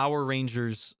Power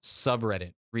Rangers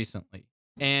subreddit recently.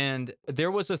 And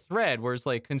there was a thread where it's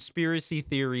like conspiracy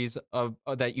theories of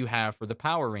that you have for the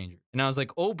Power Rangers. And I was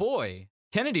like, oh boy,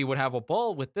 Kennedy would have a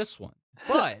ball with this one.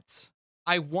 But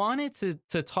I wanted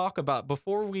to talk about,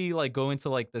 before we like go into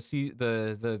like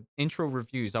the intro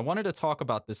reviews, I wanted to talk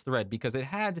about this thread because it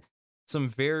had some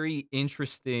very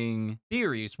interesting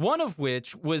theories. One of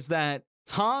which was that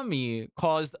Tommy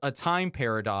caused a time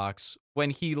paradox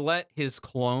when he let his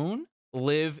clone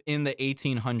live in the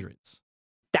 1800s.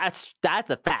 That's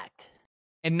a fact.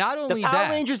 And not only the that, Power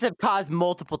Rangers have caused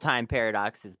multiple time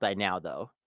paradoxes by now, though.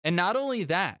 And not only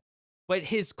that, but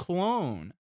his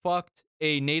clone fucked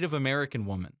a Native American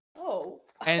woman. Oh.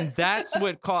 And that's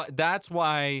that's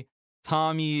why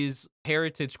Tommy's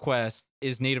heritage quest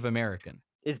is Native American.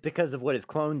 Is because of what his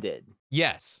clone did.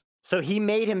 Yes. So he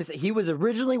was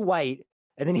originally white,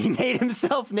 and then he made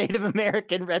himself Native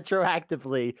American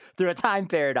retroactively through a time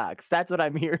paradox. That's what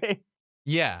I'm hearing.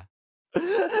 Yeah.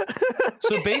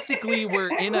 So basically,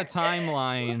 we're in a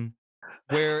timeline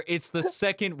where it's the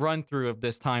second run through of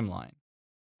this timeline.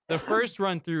 The first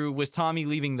run through was Tommy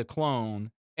leaving the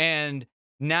clone, and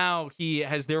now he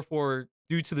has therefore,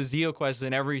 due to the Zeo quest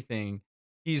and everything,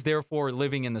 he's therefore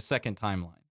living in the second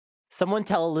timeline. Someone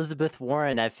tell Elizabeth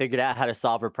Warren I figured out how to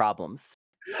solve her problems.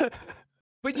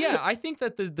 But yeah, I think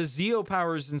that the Zeo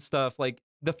powers and stuff, like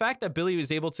the fact that Billy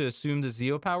was able to assume the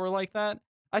Zeo power like that,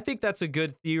 I think that's a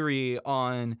good theory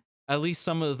on at least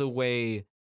some of the way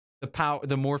the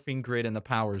morphing grid and the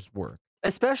powers work.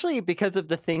 Especially because of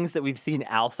the things that we've seen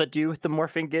Alpha do with the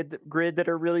morphing grid that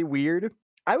are really weird.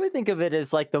 I would think of it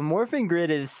as like the morphing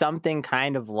grid is something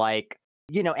kind of like,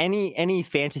 you know, any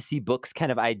fantasy books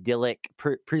kind of idyllic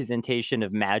presentation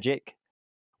of magic,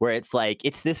 where it's like,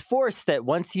 it's this force that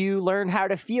once you learn how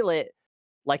to feel it,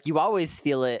 like you always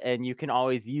feel it and you can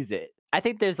always use it. I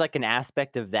think there's like an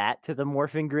aspect of that to the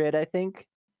morphing grid, I think.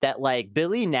 That like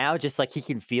Billy now, just like he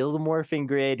can feel the morphing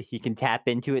grid, he can tap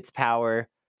into its power.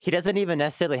 He doesn't even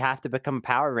necessarily have to become a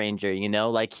Power Ranger, you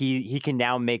know? Like he can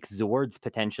now make Zords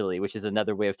potentially, which is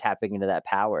another way of tapping into that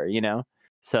power, you know?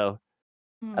 So,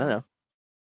 I don't know.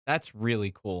 That's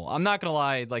really cool. I'm not gonna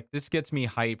lie, like this gets me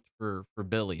hyped for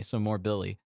Billy. So more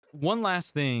Billy. One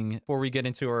last thing before we get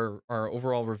into our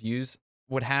overall reviews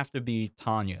would have to be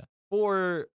Tanya.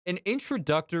 For an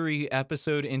introductory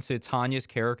episode into Tanya's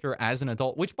character as an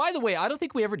adult, which by the way, I don't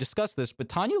think we ever discussed this, but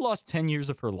Tanya lost 10 years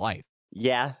of her life.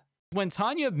 Yeah. When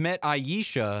Tanya met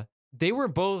Aisha, they were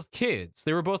both kids.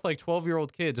 They were both like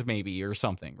 12-year-old kids maybe or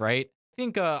something, right? I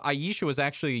think Aisha was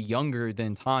actually younger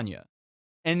than Tanya.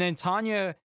 And then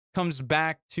Tanya goes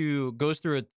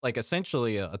through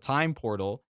essentially a time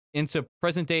portal into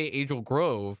present day Angel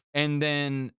Grove. And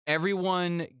then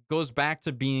everyone goes back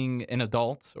to being an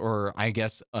adult, or I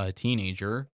guess a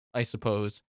teenager, I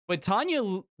suppose. But Tanya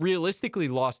realistically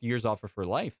lost years off of her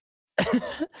life.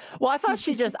 Well, I thought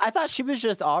she was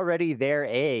just already their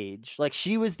age. Like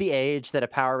she was the age that a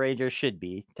Power Ranger should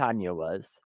be. Tanya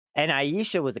was. And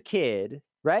Aisha was a kid,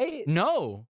 right?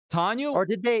 No. Tanya, Or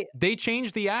did they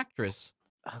changed the actress.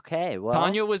 Okay, well,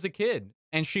 Tanya was a kid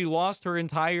and she lost her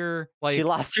entire she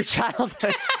lost her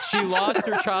childhood. She lost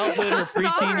her childhood, her That's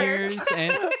not preteen her. years,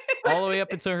 and all the way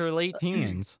up into her late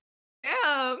teens.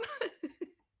 Damn.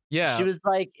 Yeah. She was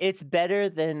like, it's better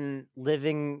than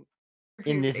living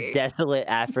in this Puberty. desolate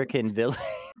African village,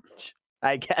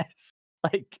 I guess.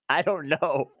 Like, I don't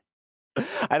know.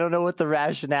 I don't know what the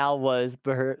rationale was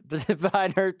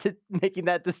behind her making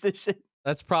that decision.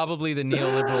 That's probably the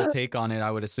neoliberal take on it, I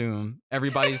would assume.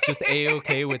 Everybody's just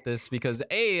A-okay with this because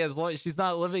as long as she's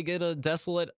not living in a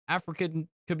desolate African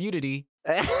community,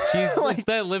 she's Like,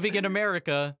 instead living in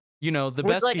America. You know, the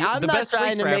which, best, like, I'm the not best place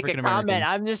trying to for make African a comment. Americans.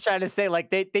 I'm just trying to say,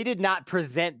 like, they did not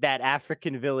present that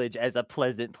African village as a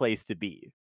pleasant place to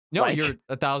be. No, like- you're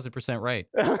 1,000% right.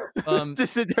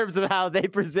 Just in terms of how they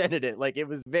presented it, like it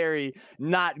was very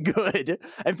not good.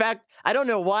 In fact, I don't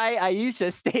know why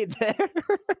Aisha stayed there.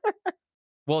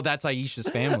 Well, that's Aisha's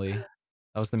family.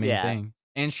 That was the main Yeah. thing.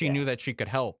 And she Yeah. knew that she could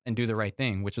help and do the right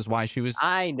thing, which is why she was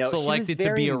I know she was selected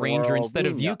to be very a ranger moral. instead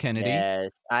of We you, know- Kennedy.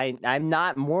 Yes, I'm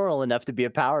not moral enough to be a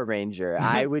Power Ranger.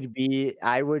 I would be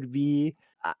a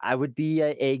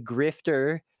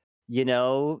grifter, you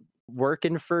know,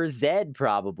 working for Zed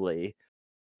probably,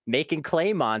 making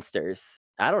clay monsters.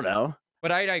 I don't know.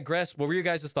 But I digress. What were your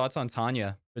guys' thoughts on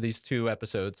Tanya for these 2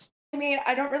 episodes? I mean,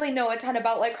 I don't really know a ton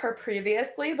about like her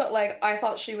previously, but like I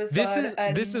thought she was This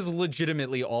good. is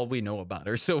legitimately all we know about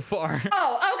her so far.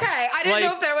 Oh, okay. I didn't know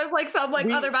Like, if there was like some like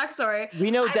we- other backstory.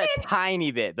 We know I that mean-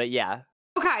 tiny bit, but yeah.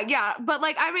 Okay, yeah, but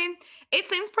like I mean, it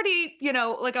seems pretty, you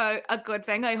know, like a good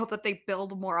thing. I hope that they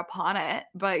build more upon it,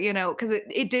 but you know, because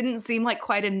it didn't seem like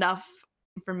quite enough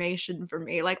information for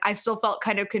me. Like I still felt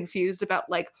kind of confused about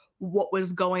like what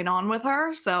was going on with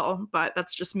her. So, but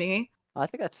that's just me. I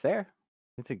think that's fair.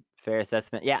 It's a fair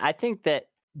assessment. Yeah, I think that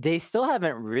they still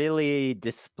haven't really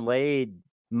displayed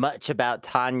much about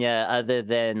Tanya other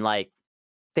than like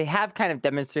they have kind of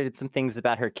demonstrated some things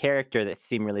about her character that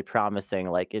seem really promising,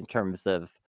 like in terms of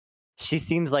she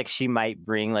seems like she might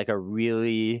bring like a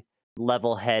really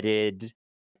level-headed,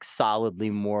 solidly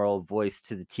moral voice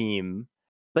to the team.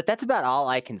 But that's about all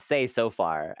I can say so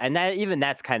far. And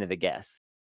that's kind of a guess.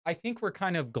 I think we're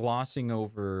kind of glossing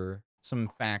over some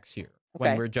facts here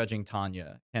when Okay. we're judging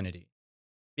Tanya Kennedy.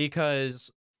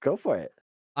 Because Go for it.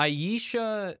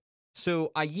 Aisha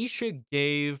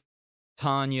gave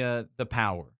Tanya the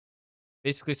power.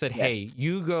 Basically said, Yes. hey,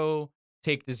 you go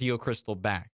take the Zeo Crystal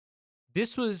back.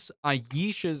 This was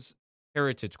Aisha's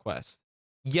heritage quest.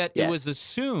 Yet it Yes. was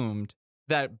assumed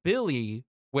that Billy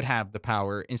would have the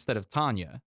power instead of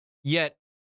Tanya. Yet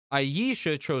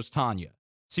Aisha chose Tanya.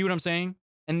 See what I'm saying?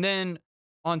 And then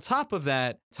on top of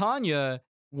that, Tanya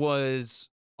was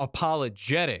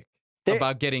apologetic There-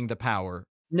 about getting the power.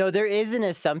 No, there is an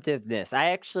assumptiveness.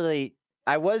 I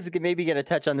was maybe going to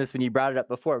touch on this when you brought it up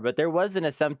before, but there was an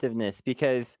assumptiveness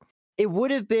because it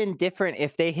would have been different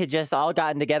if they had just all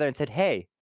gotten together and said, hey,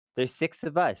 there's 6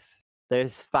 of us.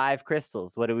 There's 5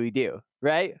 crystals. What do we do?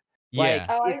 Right? Yeah.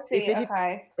 Oh, I If- see. if it-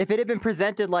 Okay. If it had been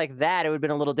presented like that, it would have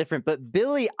been a little different. But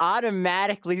Billy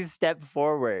automatically stepped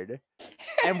forward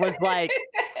and was like,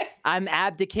 I'm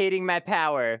abdicating my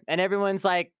power. And everyone's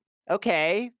like,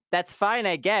 okay, that's fine,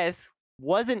 I guess.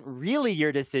 Wasn't really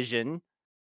your decision.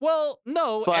 Well,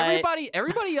 no, But-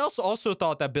 everybody else also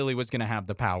thought that Billy was going to have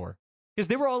the power. Because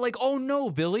they were all like, "Oh no,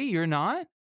 Billy, you're not."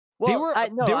 Well, were- I,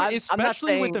 no, they were I'm not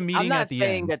especially with saying- the meeting I'm not at the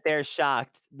saying end. that they're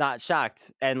not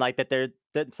shocked, and like that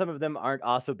some of them aren't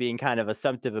also being kind of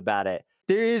assumptive about it.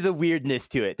 There is a weirdness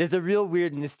to it. There's a real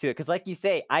weirdness to it because, like you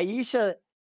say, Aisha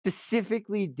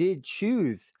specifically did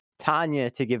choose Tanya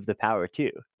to give the power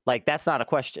to. Like that's not a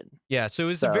question. Yeah, so it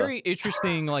was a So- very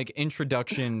interesting like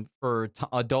introduction for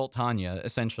adult Tanya,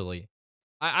 essentially.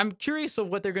 I'm curious of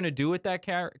what they're gonna do with that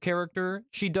character.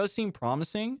 She does seem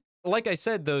promising. Like I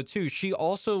said though, too, she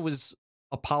also was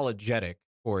apologetic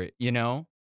for it, you know?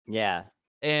 Yeah.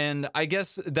 And I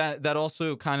guess that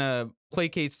also kind of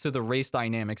placates to the race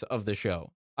dynamics of the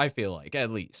show. I feel like,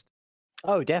 at least.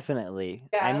 Oh, definitely.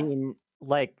 I Yeah. mean,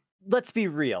 like, let's be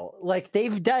real. Like,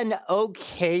 they've done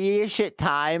okay-ish at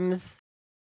times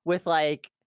with like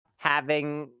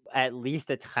having at least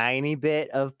a tiny bit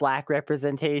of black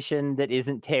representation that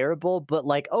isn't terrible, but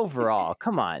like overall,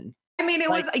 come on. I mean, it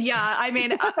Like was, yeah. I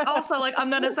mean, also, like,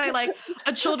 I'm gonna say, like,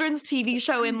 a children's TV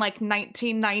show in like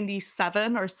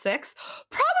 1997 or six,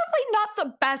 probably not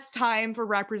the best time for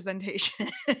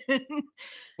representation.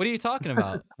 What are you talking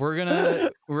about? We're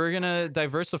gonna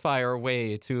diversify our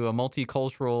way to a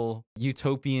multicultural,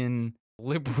 utopian,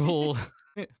 liberal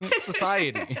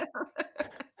society.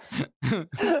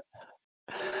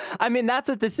 I mean, that's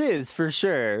what this is for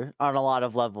sure on a lot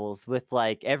of levels with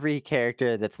like every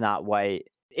character that's not white.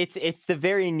 It's the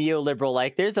very neoliberal,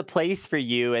 like there's a place for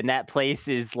you and that place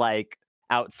is like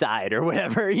outside or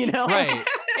whatever, you know? Right.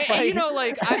 And, you Like know,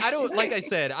 like I don't, like I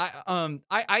said,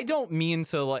 I don't mean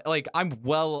to like I'm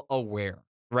well aware,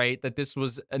 right, that this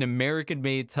was an American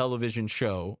made television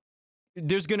show.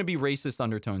 There's gonna be racist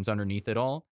undertones underneath it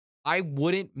all. I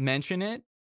wouldn't mention it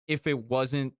if it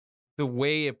wasn't the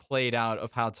way it played out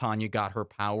of how Tanya got her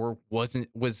power was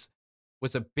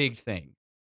a big thing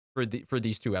for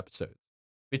these two episodes.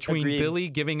 Between agreed. Billy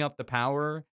giving up the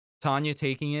power, Tanya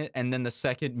taking it, and then the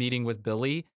second meeting with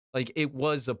Billy, like it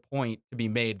was a point to be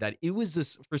made that it was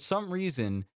this, for some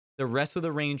reason, the rest of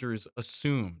the Rangers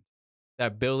assumed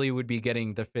that Billy would be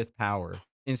getting the fifth power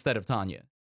instead of Tanya,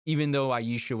 even though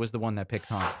Aisha was the one that picked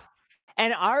Tanya.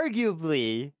 And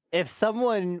arguably, if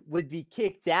someone would be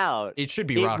kicked out, It should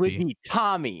be it would Rocky. be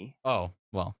Tommy. Oh,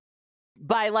 well.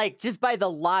 By like just by the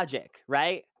logic,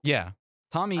 right? Yeah.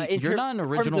 Tommy, In you're not an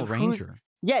terms original of who's Ranger.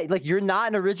 yeah, like you're not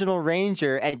an original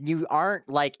ranger and you aren't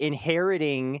like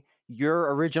inheriting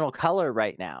your original color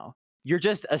right now. You're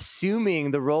just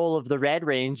assuming the role of the Red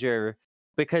Ranger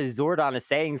because Zordon is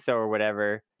saying so or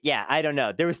whatever. Yeah, I don't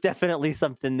know. There was definitely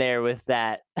something there with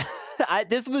that.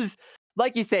 This was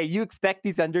like you say, you expect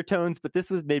these undertones, but this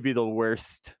was maybe the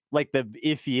worst, like the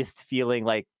iffiest feeling.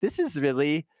 Like this is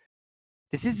really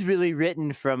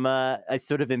written from a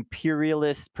sort of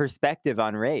imperialist perspective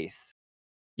on race.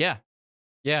 Yeah.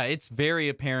 Yeah, it's very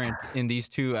apparent in these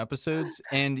two episodes,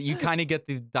 and you kind of get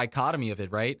the dichotomy of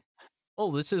it, right?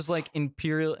 Oh, this is like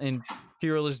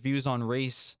imperialist views on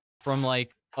race from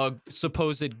like a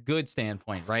supposed good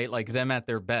standpoint, right? Like them at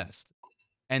their best.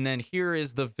 And then here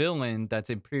is the villain that's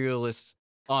imperialist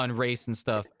on race and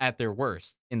stuff at their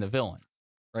worst in the villain,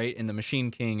 right? In the Machine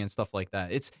King and stuff like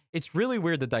that. It's really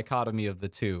weird, the dichotomy of the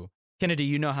two. Kennedy,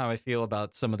 you know how I feel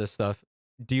about some of this stuff.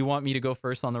 Do you want me to go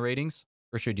first on the ratings,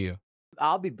 or should you?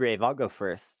 I'll be brave. I'll go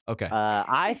first. Okay.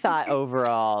 I thought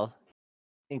overall,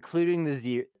 including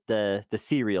the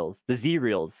serials, the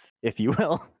Z-reels, if you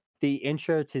will, the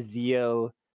intro to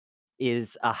Zeo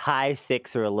is a high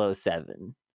 6 or a low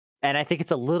 7. And I think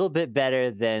it's a little bit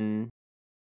better than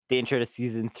the intro to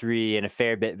season 3 and a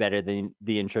fair bit better than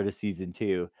the intro to season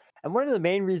 2. And one of the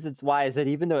main reasons why is that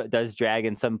even though it does drag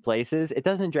in some places, it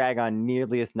doesn't drag on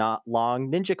nearly as not long.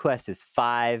 Ninja Quest is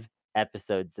 5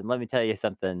 episodes. And let me tell you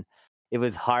something. It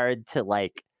was hard to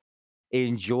like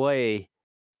enjoy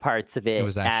parts of it. It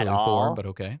was actually at 4, all. but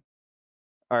okay.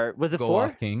 Or was it Go 4?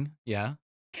 off, King. Yeah,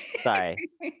 Sorry.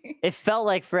 It felt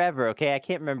like forever, okay? I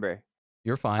can't remember.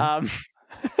 you're fine.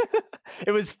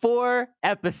 It was 4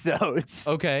 episodes.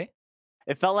 Okay.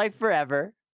 It felt like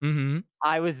forever. Mm-hmm.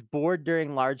 I was bored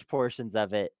during large portions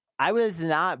of it. I was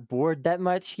not bored that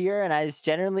much here, and I just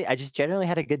generally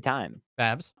had a good time.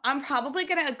 Babs? I'm probably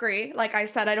going to agree. Like I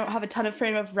said, I don't have a ton of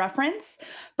frame of reference,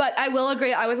 but I will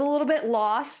agree. I was a little bit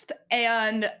lost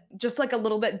and just like a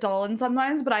little bit dull in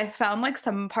sometimes, but I found like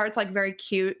some parts like very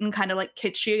cute and kind of like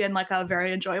kitschy in like a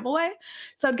very enjoyable way.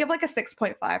 So I'd give like a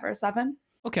 6.5 or a 7.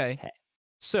 Okay. Okay.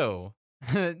 So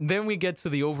then we get to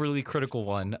the overly critical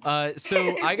one.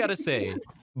 So I gotta say,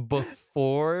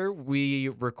 before we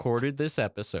recorded this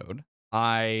episode,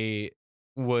 I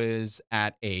was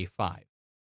at a 5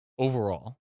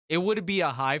 overall. It would be a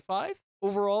high 5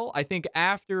 overall. I think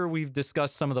after we've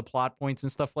discussed some of the plot points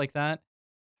and stuff like that,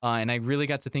 and I really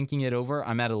got to thinking it over,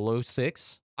 I'm at a low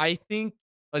 6. I think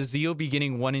a Zeo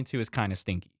beginning 1 and 2 is kind of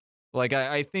stinky. Like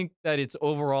I think that it's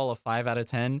overall a 5 out of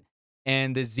 10,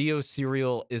 and the Zeo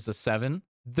serial is a 7.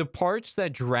 The parts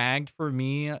that dragged for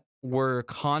me were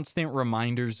constant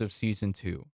reminders of season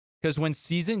 2. Because when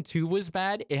season 2 was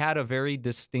bad, it had a very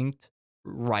distinct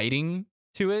writing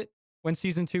to it when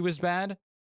season 2 was bad.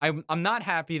 I'm not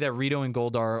happy that Rito and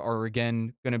Goldar are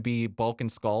again going to be Bulk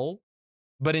and Skull,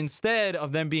 but instead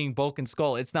of them being Bulk and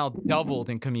Skull, it's now doubled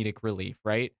in comedic relief,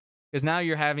 right? Because now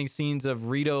you're having scenes of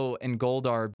Rito and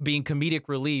Goldar being comedic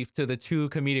relief to the two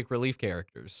comedic relief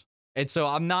characters. And so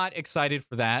I'm not excited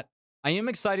for that. I am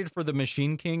excited for the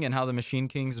Machine King and how the Machine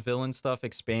King's villain stuff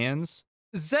expands.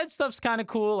 Zed stuff's kind of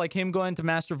cool, like him going to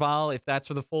Master Val. If that's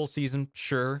for the full season,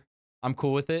 sure, I'm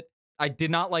cool with it. I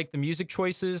did not like the music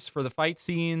choices for the fight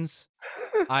scenes.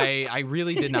 I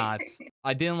really did not.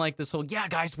 I didn't like this whole, yeah,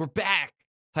 guys, we're back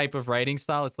type of writing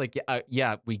style. It's like,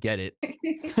 yeah, we get it.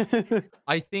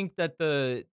 I think that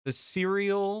the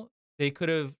serial,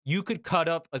 you could cut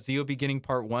up a Zeo Beginning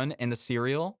Part 1 and the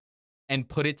serial and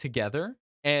put it together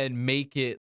and make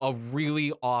it a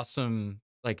really awesome,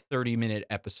 like 30-minute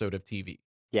episode of TV.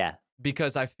 Yeah.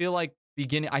 Because I feel like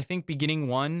beginning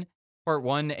part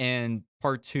 1 and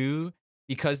part 2,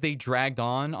 because they dragged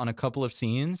on a couple of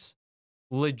scenes,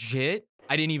 legit,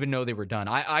 I didn't even know they were done.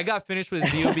 I got finished with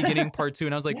Zeo Beginning Part 2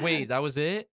 and I was like, wait, that was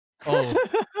it? Oh,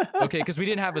 okay, because we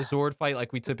didn't have a Zord fight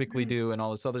like we typically do and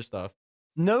all this other stuff.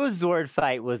 No Zord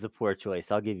fight was a poor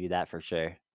choice. I'll give you that for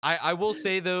sure. I will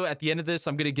say, though, at the end of this,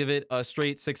 I'm going to give it a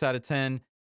straight 6 out of 10.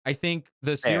 I think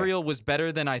the serial was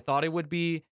better than I thought it would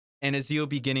be, and Zeo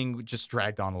Beginning just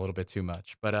dragged on a little bit too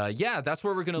much. But yeah, that's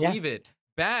where we're going to leave it.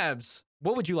 Babs,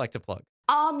 what would you like to plug?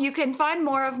 You can find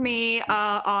more of me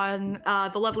on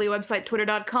the lovely website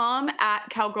twitter.com at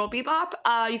Cowgirl Bebop.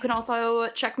 You can also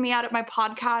check me out at my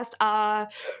podcast,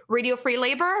 Radio Free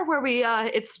Labor, where we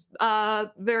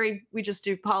just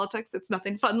do politics. It's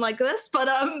nothing fun like this, but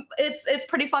it's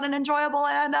pretty fun and enjoyable,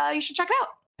 and you should check it out.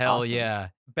 Hell awesome. Yeah,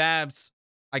 Babs.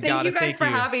 Thank you guys for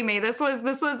having me. This was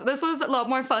a lot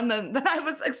more fun than I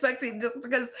was expecting, just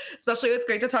because, especially, it's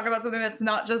great to talk about something that's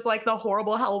not just like the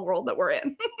horrible hell world that we're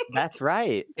in. That's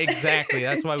right. Exactly.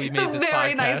 That's why we made this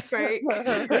very podcast. Nice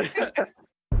break.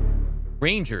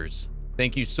 Rangers,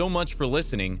 thank you so much for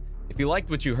listening. If you liked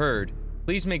what you heard,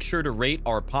 please make sure to rate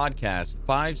our podcast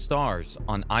 5 stars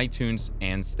on iTunes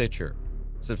and Stitcher.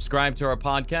 Subscribe to our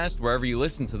podcast wherever you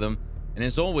listen to them. And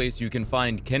as always, you can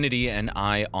find Kennedy and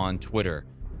I on Twitter.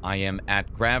 I am at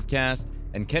Gravcast,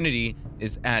 and Kennedy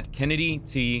is at Kennedy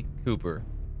T. Cooper.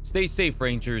 Stay safe,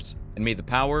 Rangers, and may the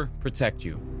power protect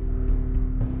you.